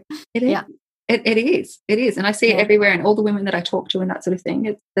true. It is. It is, and I see it everywhere. And all the women that I talk to and that sort of thing,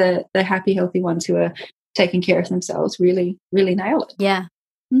 it's the happy, healthy ones who are taking care of themselves really, really nail it. Yeah.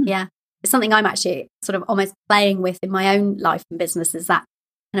 It's something I'm actually sort of almost playing with in my own life and business, is that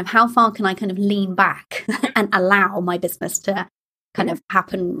kind of how far can I kind of lean back and allow my business to kind of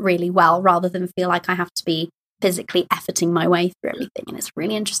happen really well, rather than feel like I have to be physically efforting my way through everything. And it's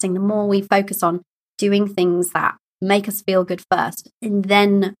really interesting. The more we focus on doing things that make us feel good first and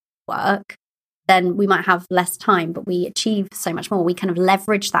then work, then we might have less time, but we achieve so much more. We kind of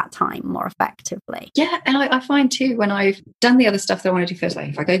leverage that time more effectively. Yeah, and I find too, when I've done the other stuff that I want to do first, like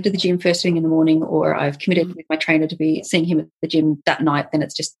if I go to the gym first thing in the morning, or I've committed with my trainer to be seeing him at the gym that night, then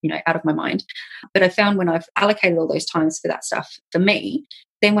it's just, out of my mind. But I found when I've allocated all those times for that stuff for me,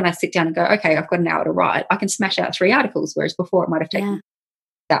 then when I sit down and go, okay, I've got an hour to write, I can smash out 3 articles, whereas before it might have taken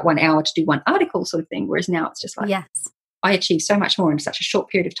that 1 hour to do 1 article sort of thing, whereas now it's just like I achieve so much more in such a short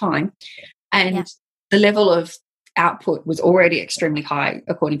period of time. And the level of output was already extremely high,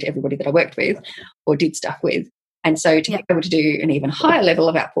 according to everybody that I worked with or did stuff with. And so to be able to do an even higher level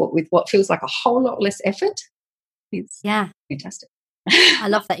of output with what feels like a whole lot less effort is fantastic. I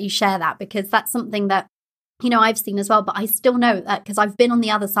love that you share that, because that's something that, I've seen as well. But I still know that because I've been on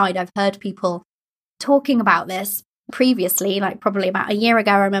the other side. I've heard people talking about this previously, like probably about a year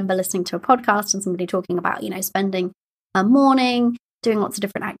ago. I remember listening to a podcast and somebody talking about, spending a morning doing lots of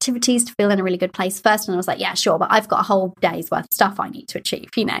different activities to feel in a really good place first. And I was like, yeah, sure, but I've got a whole day's worth of stuff I need to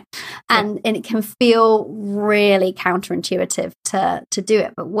achieve, and it can feel really counterintuitive to do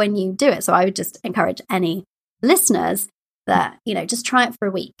it. But when you do it, so I would just encourage any listeners, that, just try it for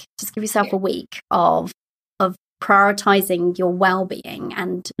a week. Just give yourself a week of prioritizing your well-being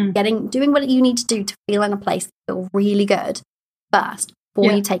and doing what you need to do to feel in a place that feel really good first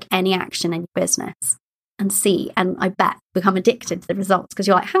before you take any action in your business, and see, and I bet become addicted to the results, because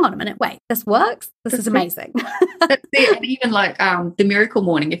you're like, hang on a minute, wait, this works? This is amazing. That's it. And even like the Miracle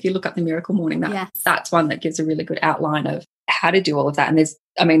Morning, if you look up the Miracle Morning, that's one that gives a really good outline of how to do all of that. And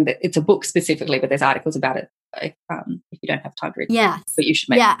it's a book specifically, but there's articles about it if you don't have time to read. Yes. But you should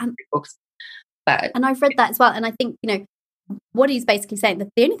make books. And I've read that as well. And I think, what he's basically saying, that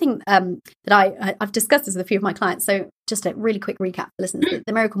the only thing that I've discussed this with a few of my clients. So just a really quick recap for listeners.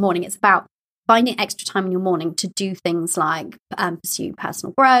 The Miracle Morning, it's about finding extra time in your morning to do things like pursue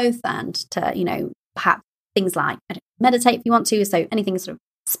personal growth, and to, perhaps things like meditate if you want to. So anything sort of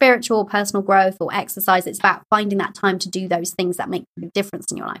spiritual, personal growth, or exercise. It's about finding that time to do those things that make a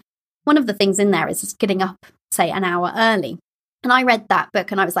difference in your life. One of the things in there is just getting up, say, an hour early. And I read that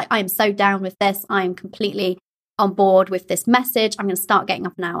book and I was like, I am so down with this. I am completely on board with this message. I'm going to start getting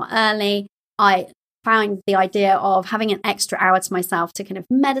up an hour early. I found the idea of having an extra hour to myself to kind of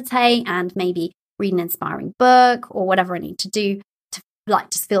meditate and maybe read an inspiring book or whatever I need to do to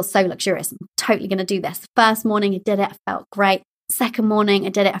just feel so luxurious. I'm totally going to do this. The first morning I did it, I felt great. Second morning I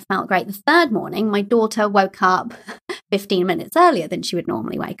did it, I felt great. The third morning, my daughter woke up 15 minutes earlier than she would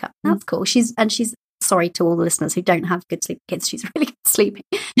normally wake up. That's cool. She's sorry to all the listeners who don't have good sleeping kids. She's a really good sleeping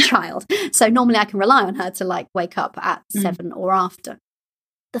child. So normally I can rely on her to wake up at 7 or after.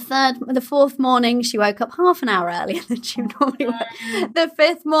 The fourth morning, she woke up half an hour earlier than she would normally wake. The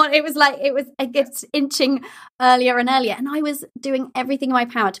fifth morning, it gets inching earlier and earlier. And I was doing everything in my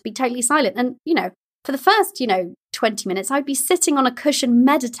power to be totally silent. And, for the first, 20 minutes, I'd be sitting on a cushion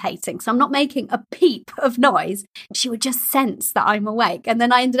meditating. So I'm not making a peep of noise. She would just sense that I'm awake. And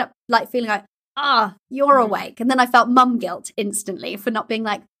then I ended up feeling like, you're awake. And then I felt mum guilt instantly for not being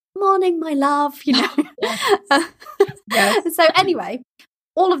like, morning, my love, Yes. So anyway,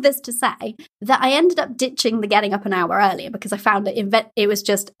 all of this to say that I ended up ditching the getting up an hour earlier, because I found it was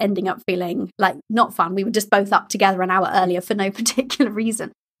just ending up feeling like not fun. We were just both up together an hour earlier for no particular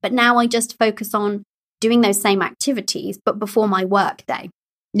reason. But now I just focus on doing those same activities, but before my work day.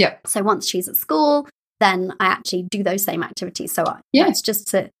 Yeah. So once she's at school, then I actually do those same activities. So it's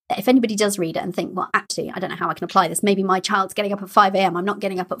just if anybody does read it and think, well, actually, I don't know how I can apply this. Maybe my child's getting up at 5 a.m. I'm not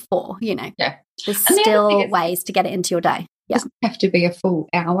getting up at 4, Yeah. There's still ways to get it into your day. It doesn't have to be a full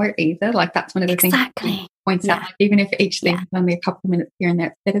hour either. That's one of the things points out. Even if each thing is only a couple of minutes here and there,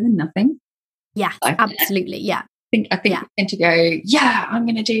 it's better than nothing. Yeah, absolutely. Yeah. I think we tend to go, I'm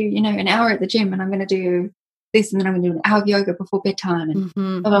going to do, an hour at the gym, and I'm going to do this, and then I'm going to do an hour of yoga before bedtime,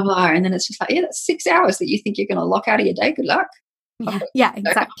 and blah, blah, blah. And then it's just that's 6 hours that you think you're going to lock out of your day. Good luck. Yeah,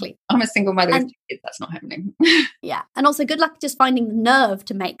 exactly. I'm a single mother with 2 kids. That's not happening. Yeah. And also good luck just finding the nerve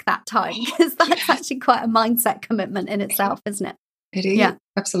to make that time, because that's actually quite a mindset commitment in itself, isn't it? It is. Yeah,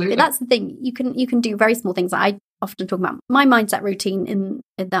 absolutely. But that's the thing. You can do very small things. I often talk about my mindset routine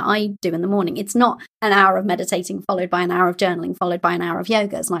that I do in the morning. It's not an hour of meditating followed by an hour of journaling followed by an hour of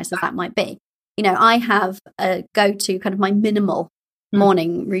yoga, as nice as that might be. I have a go-to kind of my minimal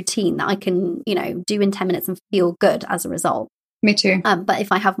morning routine that I can, do in 10 minutes and feel good as a result. Me too. But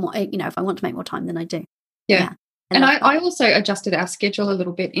if I have more, if I want to make more time, then I do. Yeah. And I also adjusted our schedule a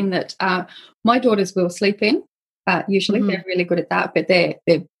little bit in that my daughters will sleep in. Usually they're really good at that, but they're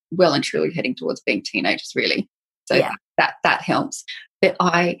well and truly heading towards being teenagers, really. So that helps. But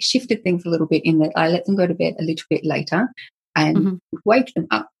I shifted things a little bit in that I let them go to bed a little bit later and wake them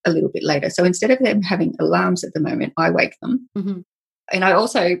up a little bit later. So instead of them having alarms at the moment, I wake them. And I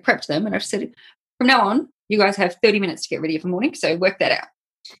also prepped them, and I've said, from now on, you guys have 30 minutes to get ready for the morning, so work that out.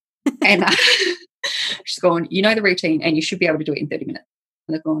 And she's gone, the routine, and you should be able to do it in 30 minutes.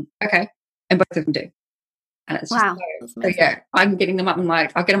 And they've gone, okay. And both of them do. And it's wow. So I'm getting them up and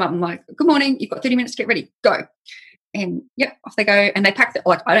I'll get them up and good morning, you've got 30 minutes to get ready, go. And off they go. And they pack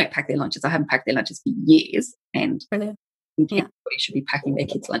I don't pack their lunches. I haven't packed their lunches for years. And brilliant. Everybody should be packing their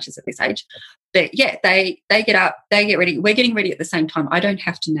kids' lunches at this age. But they get up, they get ready. We're getting ready at the same time. I don't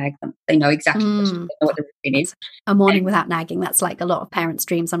have to nag them. They know exactly what the routine is. A morning without nagging. That's like a lot of parents'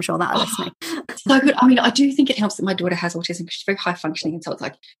 dreams, I'm sure, that are listening. So good. I mean, I do think it helps that my daughter has autism because she's very high functioning. And so it's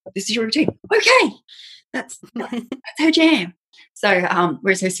like, this is your routine. Okay. That's her jam. So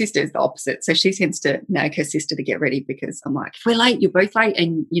whereas her sister is the opposite. So she tends to nag her sister to get ready, because I'm like, if we're late, you're both late,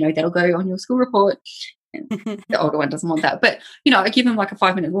 and that'll go on your school report. And the older one doesn't want that. But I give them like a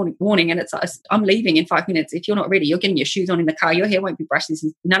 5-minute warning, and it's I'm leaving in 5 minutes. If you're not ready, you're getting your shoes on in the car, your hair won't be brushed.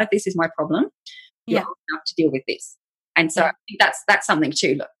 None of this is my problem. You're old enough to deal with this. And so I think that's something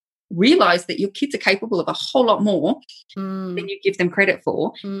too. Look, realize that your kids are capable of a whole lot more than you give them credit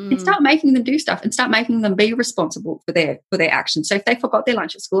for, and start making them do stuff and start making them be responsible for their actions. So if they forgot their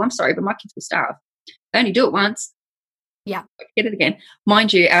lunch at school, I'm sorry, but my kids will starve. They only do it once. Yeah. Get it again.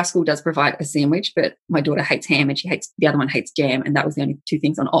 Mind you, our school does provide a sandwich, but my daughter hates ham and the other one hates jam, and that was the only 2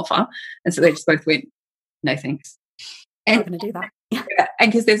 things on offer. And so they just both went, no thanks. I'm not going to do that. Yeah.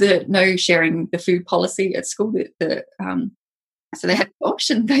 And because there's a no sharing the food policy at school, so they had the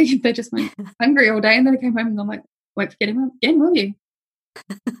option. They just went hungry all day, and then they came home and I'm like, won't forget him again, will you?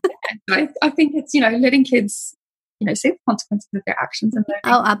 I think it's, letting kids, see the consequences of their actions. And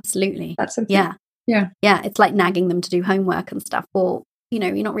oh, absolutely. That sort of thing. Yeah. It's like nagging them to do homework and stuff, or,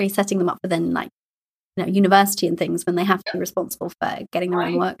 you're not really setting them up for then university and things when they have to be responsible for getting their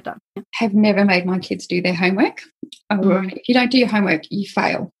own work done. Yeah. Have never made my kids do their homework. If you don't do your homework, you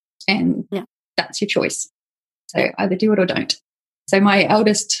fail. And that's your choice. So either do it or don't. So my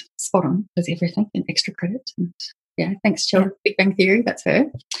eldest, spot on, does everything and extra credit. And thanks, Sheldon. Big Bang Theory, that's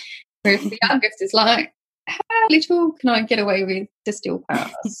her. Whereas the youngest is like, how little can I get away with to still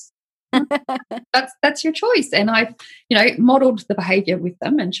pass? That's your choice. And I've, modelled the behaviour with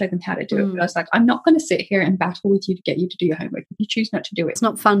them and showed them how to do it. But I was like, I'm not going to sit here and battle with you to get you to do your homework. If you choose not to do it, it's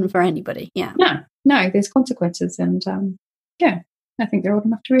not fun for anybody. Yeah. No, there's consequences. And I think they're old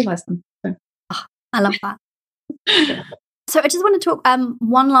enough to realise them. So. Oh, I love that. So I just want to talk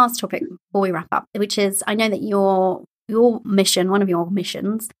one last topic before we wrap up, which is, I know that your mission, one of your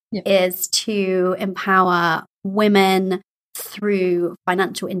missions, is to empower women through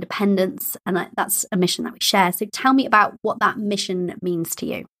financial independence, and that's a mission that we share. So tell me about what that mission means to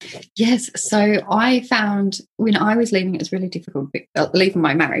you. Yes, so I found when I was leaving, it was really difficult, leaving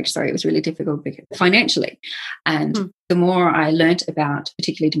my marriage, it was really difficult financially. And the more I learnt about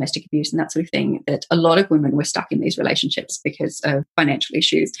particularly domestic abuse and that sort of thing, that a lot of women were stuck in these relationships because of financial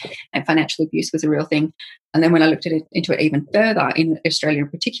issues, and financial abuse was a real thing. And then when I looked into it even further, in Australia in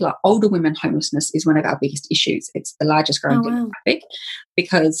particular, older women homelessness is one of our biggest issues. It's the largest growing demographic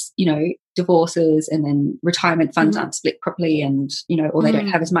because, divorces and then retirement funds aren't split properly, and, or they don't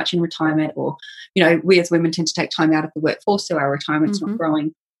have as much in retirement, or, we as women tend to take time out of the workforce, so our retirement's not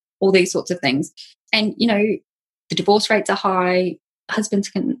growing, all these sorts of things. And, the divorce rates are high.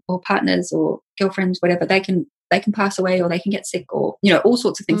 Husbands or partners or girlfriends, whatever, they can pass away, or they can get sick, or, all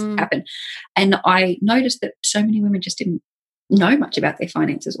sorts of things happen. And I noticed that so many women just didn't know much about their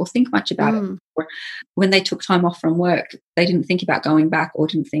finances or think much about it. Or when they took time off from work, they didn't think about going back, or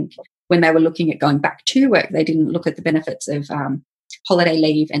didn't think when they were looking at going back to work, they didn't look at the benefits of holiday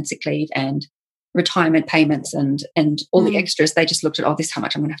leave and sick leave and retirement payments and all the extras. They just looked at, this is how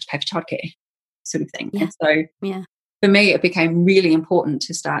much I'm going to have to pay for childcare, sort of thing. Yeah. And so for me, it became really important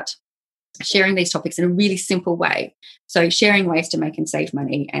to start sharing these topics in a really simple way. So sharing ways to make and save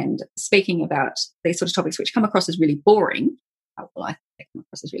money, and speaking about these sort of topics which come across as really boring. Well, I think they come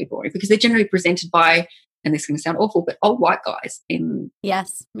across as really boring because they're generally presented by, and this is going to sound awful, but old white guys.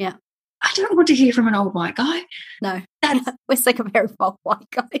 Yes, yeah. I don't want to hear from an old white guy. No, we're sick of hearing old white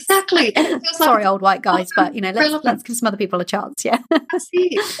guys. Exactly. Sorry, old white guys, but let's give some other people a chance. Yeah, that's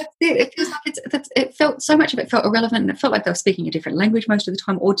it. It feels like it felt, so much of it felt irrelevant, and it felt like they were speaking a different language most of the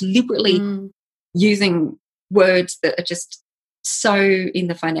time, or deliberately using words that are just so in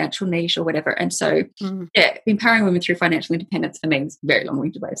the financial niche or whatever. And so, empowering women through financial independence, for me, is a very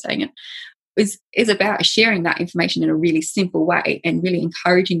long-winded way of saying it, is about sharing that information in a really simple way, and really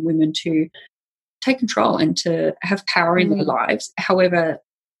encouraging women to take control and to have power in their lives, however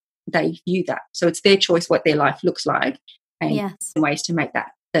they view that. So it's their choice what their life looks like, and ways to make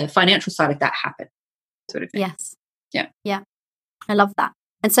that, the financial side of that, happen, sort of thing. Yes. Yeah. I love that.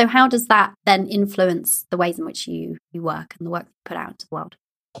 And so how does that then influence the ways in which you work and the work you put out into the world?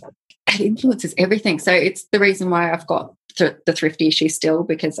 It influences everything. So it's the reason why I've got the thrifty issue still,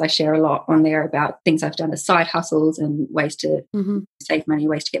 because I share a lot on there about things I've done as side hustles and ways to save money,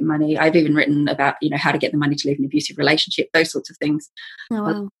 ways to get money. I've even written about, how to get the money to leave an abusive relationship, those sorts of things. Oh,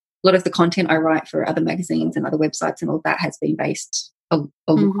 wow. A lot of the content I write for other magazines and other websites and all that has been based a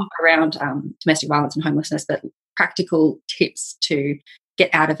lot around domestic violence and homelessness, but practical tips to get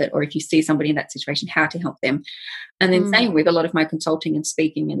out of it, or if you see somebody in that situation, how to help them. And then same with a lot of my consulting and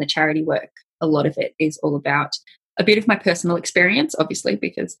speaking and the charity work, a lot of it is all about a bit of my personal experience, obviously,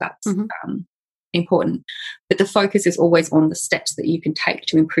 because that's important. But the focus is always on the steps that you can take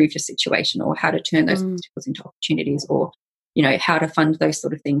to improve your situation, or how to turn those obstacles into opportunities, or, how to fund those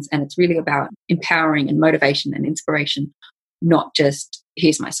sort of things. And it's really about empowering and motivation and inspiration, not just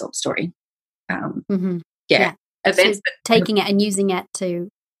here's my sob story. Events, so taking it and using it to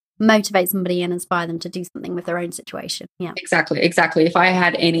motivate somebody and inspire them to do something with their own situation. Yeah, exactly. If I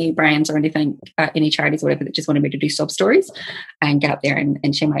had any brands or anything, any charities or whatever that just wanted me to do sob stories and get up there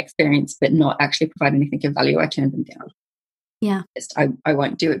and share my experience, but not actually provide anything of value, I turned them down. Yeah, I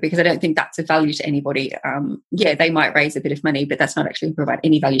won't do it because I don't think that's of value to anybody. Yeah, they might raise a bit of money, but that's not actually provide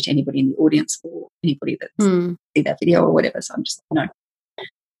any value to anybody in the audience or anybody that's see that video or whatever. So I'm just no,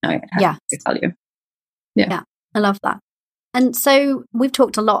 it has value. Yeah, I love that. And so we've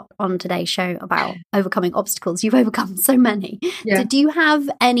talked a lot on today's show about overcoming obstacles. You've overcome so many. Yeah. So do you have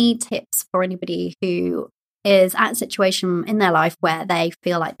any tips for anybody who is at a situation in their life where they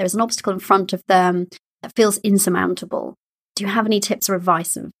feel like there's an obstacle in front of them that feels insurmountable? Do you have any tips or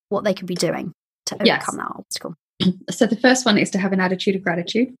advice of what they could be doing to overcome that obstacle? So the first one is to have an attitude of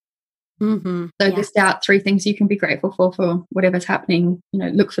gratitude. Mm-hmm. So list out 3 things you can be grateful for whatever's happening.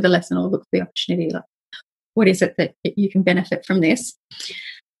 Look for the lesson or look for the opportunity. Like, what is it that you can benefit from this?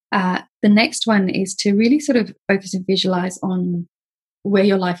 The next one is to really sort of focus and visualize on where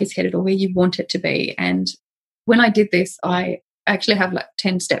your life is headed or where you want it to be. And when I did this, I actually have like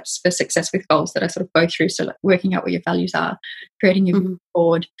 10 steps for success with goals that I sort of go through. So like working out what your values are, creating your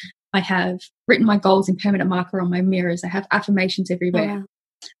board. I have written my goals in permanent marker on my mirrors. I have affirmations everywhere.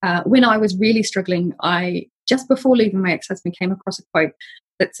 When I was really struggling, I just before leaving my ex-husband came across a quote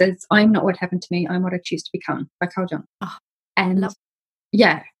that says, "I'm not what happened to me, I'm what I choose to become," by Carl Jung. And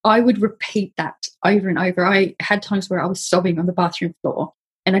I would repeat that over and over. I had times where I was sobbing on the bathroom floor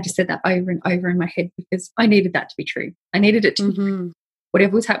and I just said that over and over in my head because I needed that to be true. I needed it to be true.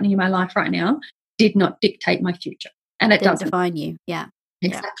 Whatever was happening in my life right now did not dictate my future. And it doesn't define you. Yeah.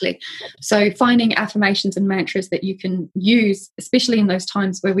 Exactly. So finding affirmations and mantras that you can use, especially in those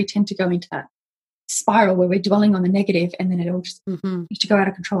times where we tend to go into that spiral where we're dwelling on the negative and then it all just used to go out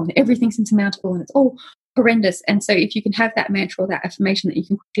of control and everything's insurmountable and it's all horrendous. And so if you can have that mantra or that affirmation that you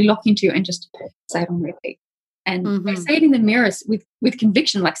can quickly lock into and just say it on repeat and say it in the mirrors with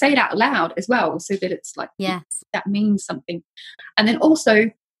conviction, like say it out loud as well, so that it's like that means something. And then I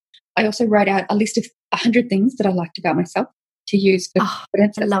also write out a list of 100 things that I liked about myself to use for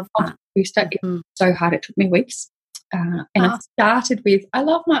confidence. I love that. Booster. It's so hard, it took me weeks. I started with, I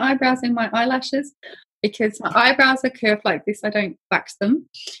love my eyebrows and my eyelashes because my eyebrows are curved like this. I don't wax them.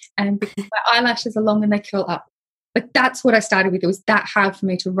 And because my eyelashes are long and they curl up. But that's what I started with. It was that hard for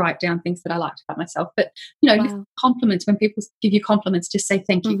me to write down things that I liked about myself. But, compliments, when people give you compliments, just say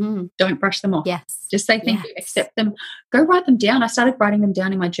thank you. Don't brush them off. Yes. Just say thank you. Accept them. Go write them down. I started writing them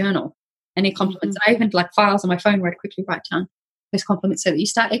down in my journal. Any compliments. I even like files on my phone where I quickly write down those compliments so that you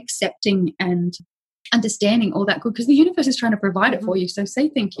start accepting and understanding all that good, because the universe is trying to provide it for you. So say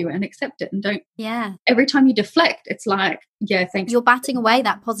thank you and accept it and don't. Every time you deflect, it's like, thanks. You're batting away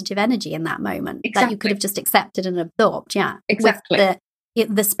that positive energy in that moment that you could have just accepted and absorbed. Yeah. Exactly.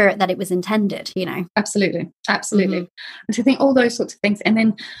 With the spirit that it was intended, Absolutely. And so I think all those sorts of things. And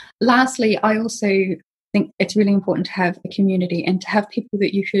then lastly, I also think it's really important to have a community and to have people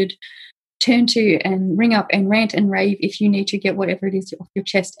that you could turn to and ring up and rant and rave if you need to get whatever it is off your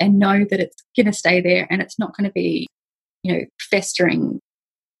chest, and know that it's going to stay there and it's not going to be, festering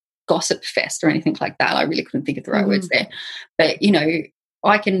gossip fest or anything like that. I really couldn't think of the right words there. But,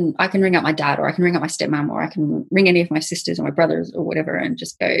 I can ring up my dad, or I can ring up my stepmom, or I can ring any of my sisters or my brothers or whatever and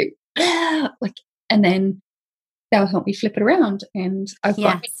just go, and then they'll help me flip it around and I've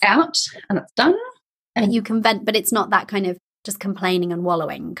got it out and it's done. And you can vent, but it's not that kind of just complaining and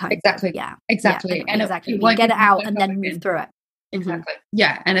wallowing kind of. Exactly. And exactly. You get it out and then move through it. Exactly.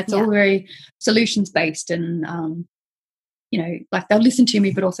 Yeah. And it's all very solutions based and, like they'll listen to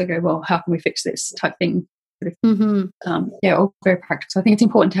me, but also go, well, how can we fix this type thing? All very practical. So I think it's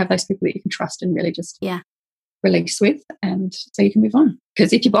important to have those people that you can trust and really just release with, and so you can move on.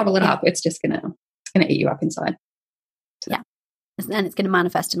 Because if you bottle it up, it's just gonna eat you up inside. So. Yeah. And it's going to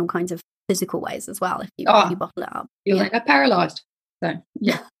manifest in all kinds of physical ways as well if you bottle it up. You'll end up paralysed. So,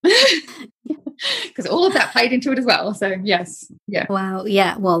 because all of that played into it as well. So, yes. Yeah. Wow.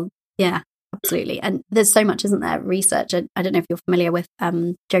 Yeah. Well, yeah, absolutely. And there's so much, isn't there? Research. I don't know if you're familiar with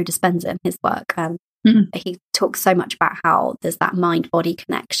Joe Dispenza and his work. He talks so much about how there's that mind-body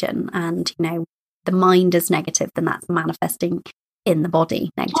connection, and, the mind is negative, then that's manifesting in the body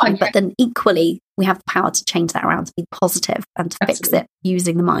negatively. But then equally, we have the power to change that around to be positive and to fix it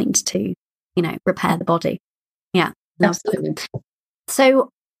using the mind to, repair the body. Yeah. Absolutely. So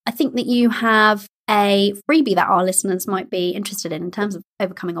I think that you have a freebie that our listeners might be interested in terms of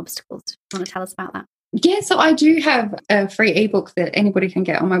overcoming obstacles. Do you want to tell us about that? Yeah, so I do have a free ebook that anybody can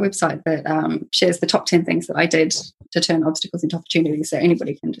get on my website that shares the top 10 things that I did to turn obstacles into opportunities. So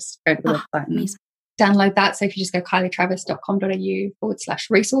anybody can just go to the website and download that. So if you just go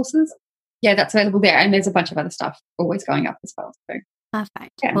kylietravers.com.au/resources, that's available there. And there's a bunch of other stuff always going up as well. So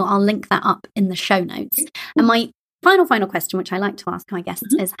perfect. Yeah. Well, I'll link that up in the show notes. And my final question, which I like to ask my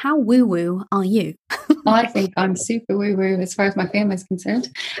guests, is how woo-woo are you? I think I'm super woo-woo as far as my family's concerned.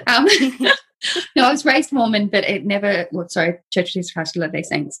 No, I was raised Mormon, but it never, Church of Jesus Christ of Latter-day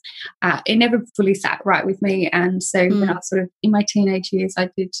Saints. It never fully sat right with me. And so when I was sort of in my teenage years,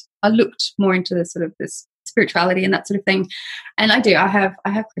 I looked more into the sort of this spirituality and that sort of thing. And I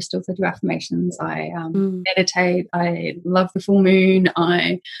have crystals, I do affirmations, I meditate, I love the full moon,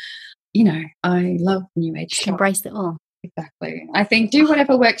 I love New Age. Just embrace it all. Exactly. I think do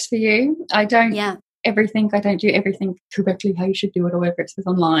whatever works for you. I don't do everything correctly how you should do it or whatever it says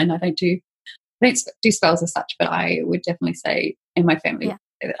online. I don't do spells as such, but I would definitely say in my family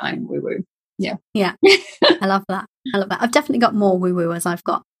that I'm woo-woo. Yeah. Yeah. I love that. I've definitely got more woo-woo as I've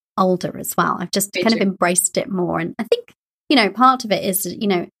got older as well. I've just kind of embraced it more. And I think, part of it is, you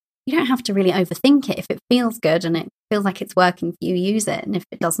don't have to really overthink it. If it feels good and it feels like it's working for you, use it. And if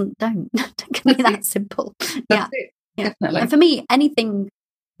it doesn't, don't. It can be that simple. That's it. Definitely. And for me, anything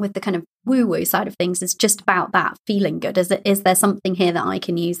with the kind of woo-woo side of things is just about that feeling good. Is there something here that I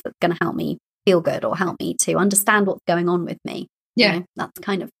can use that's going to help me feel good or help me to understand what's going on with me? That's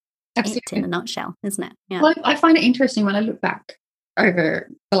kind of it in a nutshell, isn't it? Yeah. Well, I find it interesting when I look back over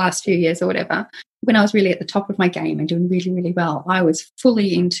the last few years or whatever, when I was really at the top of my game and doing really, really well, I was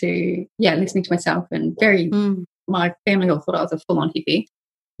fully into listening to myself and my family all thought I was a full-on hippie.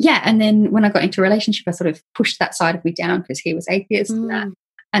 And then when I got into a relationship, I sort of pushed that side of me down because he was atheist and that.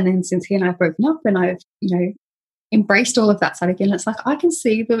 And then since he and I have broken up and I've embraced all of that side again, it's like I can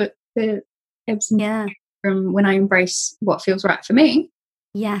see the ebbs and downs from when I embrace what feels right for me.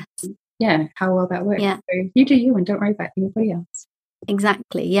 Yes. Yeah, how well that works. Yeah. So you do you and don't worry about anybody else.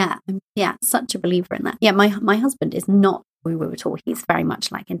 Exactly. Yeah. Yeah. Such a believer in that. Yeah. My husband is not woo-woo at all. He's very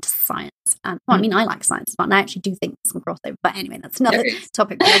much like into science. And I like science, and I actually do think there's some crossover. But anyway, that's another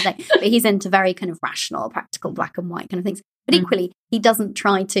topic for another day. But he's into very kind of rational, practical, black and white kind of things. But equally, he doesn't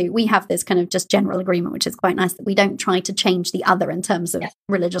try to. We have this kind of just general agreement, which is quite nice, that we don't try to change the other in terms of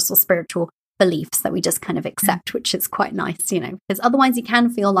religious or spiritual beliefs, that we just kind of accept, which is quite nice, because otherwise you can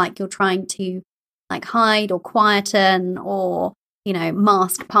feel like you're trying to like hide or quieten or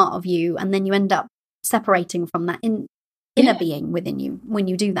mask part of you, and then you end up separating from that inner being within you when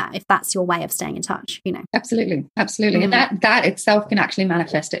you do that, if that's your way of staying in touch. Absolutely and that itself can actually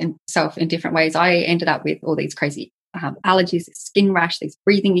manifest itself in different ways. I ended up with all these crazy allergies, skin rash, these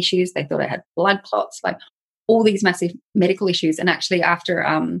breathing issues. They thought I had blood clots, like all these massive medical issues. And actually after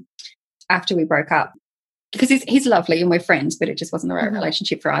we broke up, because he's lovely and we're friends, but it just wasn't the right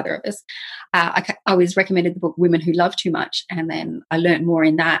relationship for either of us. I was recommended the book Women Who Love Too Much, and then I learned more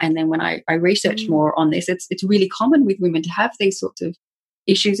in that. And then when I researched more on this, it's really common with women to have these sorts of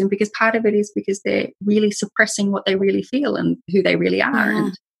issues, and because part of it is because they're really suppressing what they really feel and who they really are,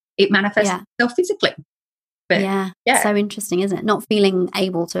 and it manifests itself physically. But so interesting, isn't it? Not feeling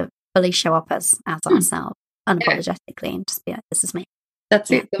able to fully show up as ourselves unapologetically and just be like, this is me.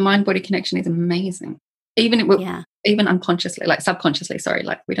 That's it. The mind-body connection is amazing. Even unconsciously, like subconsciously,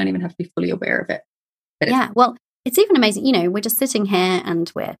 like we don't even have to be fully aware of it. But well, it's even amazing, we're just sitting here and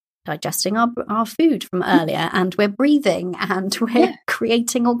we're digesting our food from earlier, and we're breathing and we're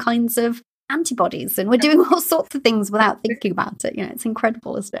creating all kinds of antibodies, and we're doing all sorts of things without thinking about it. It's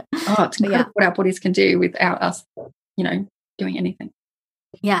incredible, isn't it? Oh, it's incredible what our bodies can do without us, doing anything.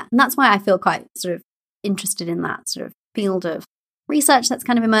 Yeah, and that's why I feel quite sort of interested in that sort of field of research that's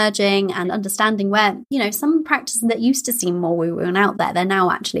kind of emerging and understanding where, some practices that used to seem more woo-woo and out there, they're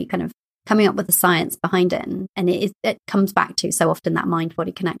now actually kind of coming up with the science behind it. And it comes back to so often that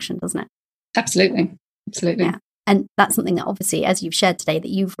mind-body connection, doesn't it? Absolutely. Yeah. And that's something that obviously, as you've shared today, that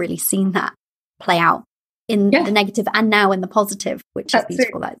you've really seen that play out in the negative and now in the positive, which is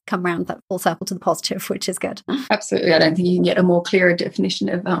beautiful. That's come around that full circle to the positive, which is good. Absolutely. I don't think you can get a more clearer definition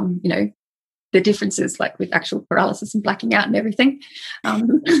of, the differences, like with actual paralysis and blacking out and everything.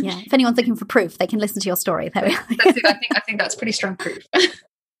 If anyone's looking for proof, they can listen to your story. There we are. That's it. I think that's pretty strong proof.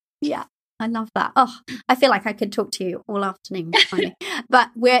 Yeah, I love that. Oh, I feel like I could talk to you all afternoon, but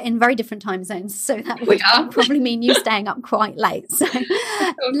we're in very different time zones, so that would probably mean you staying up quite late. So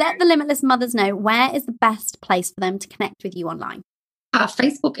let the Limitless Mothers know, where is the best place for them to connect with you online?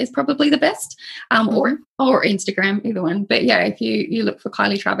 Facebook is probably the best, or Instagram, either one. But if you look for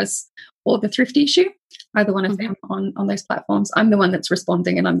Kylie Travers or The Thrifty Issue, either one of them on those platforms. I'm the one that's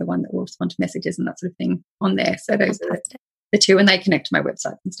responding, and I'm the one that will respond to messages and that sort of thing on there. So those are the two, and they connect to my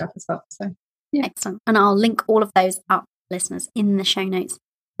website and stuff as well. So excellent. And I'll link all of those up, listeners, in the show notes.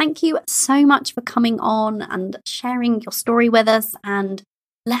 Thank you so much for coming on and sharing your story with us and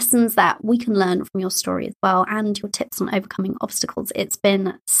lessons that we can learn from your story as well, and your tips on overcoming obstacles. It's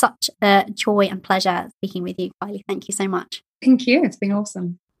been such a joy and pleasure speaking with you, Kylie. Thank you so much. Thank you. It's been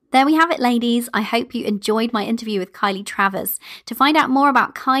awesome. There we have it, ladies. I hope you enjoyed my interview with Kylie Travers. To find out more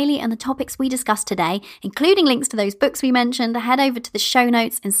about Kylie and the topics we discussed today, including links to those books we mentioned, head over to the show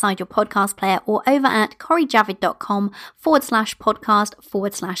notes inside your podcast player or over at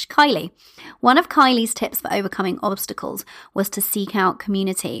coreyjavid.com/podcast/Kylie. One of Kylie's tips for overcoming obstacles was to seek out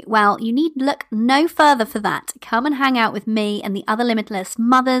community. Well, you need look no further for that. Come and hang out with me and the other limitless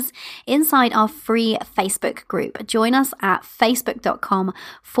mothers inside our free Facebook group. Join us at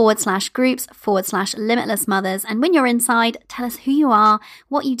facebook.com/groups/limitless mothers. And when you're inside, tell us who you are,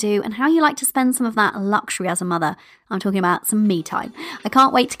 what you do, and how you like to spend some of that luxury as a mother. I'm talking about some me time. I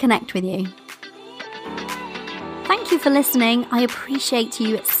can't wait to connect with you. Thank you for listening. I appreciate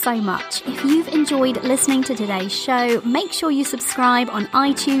you so much. If you've enjoyed listening to today's show, make sure you subscribe on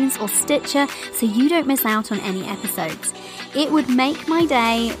iTunes or Stitcher so you don't miss out on any episodes. It would make my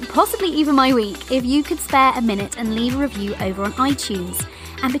day, possibly even my week, if you could spare a minute and leave a review over on iTunes.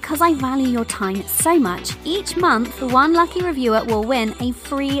 And because I value your time so much, each month one lucky reviewer will win a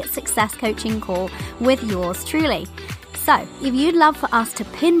free success coaching call with yours truly. So, if you'd love for us to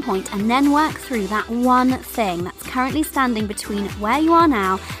pinpoint and then work through that one thing that's currently standing between where you are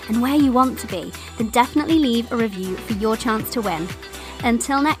now and where you want to be, then definitely leave a review for your chance to win.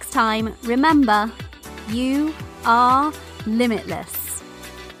 Until next time, remember, you are limitless.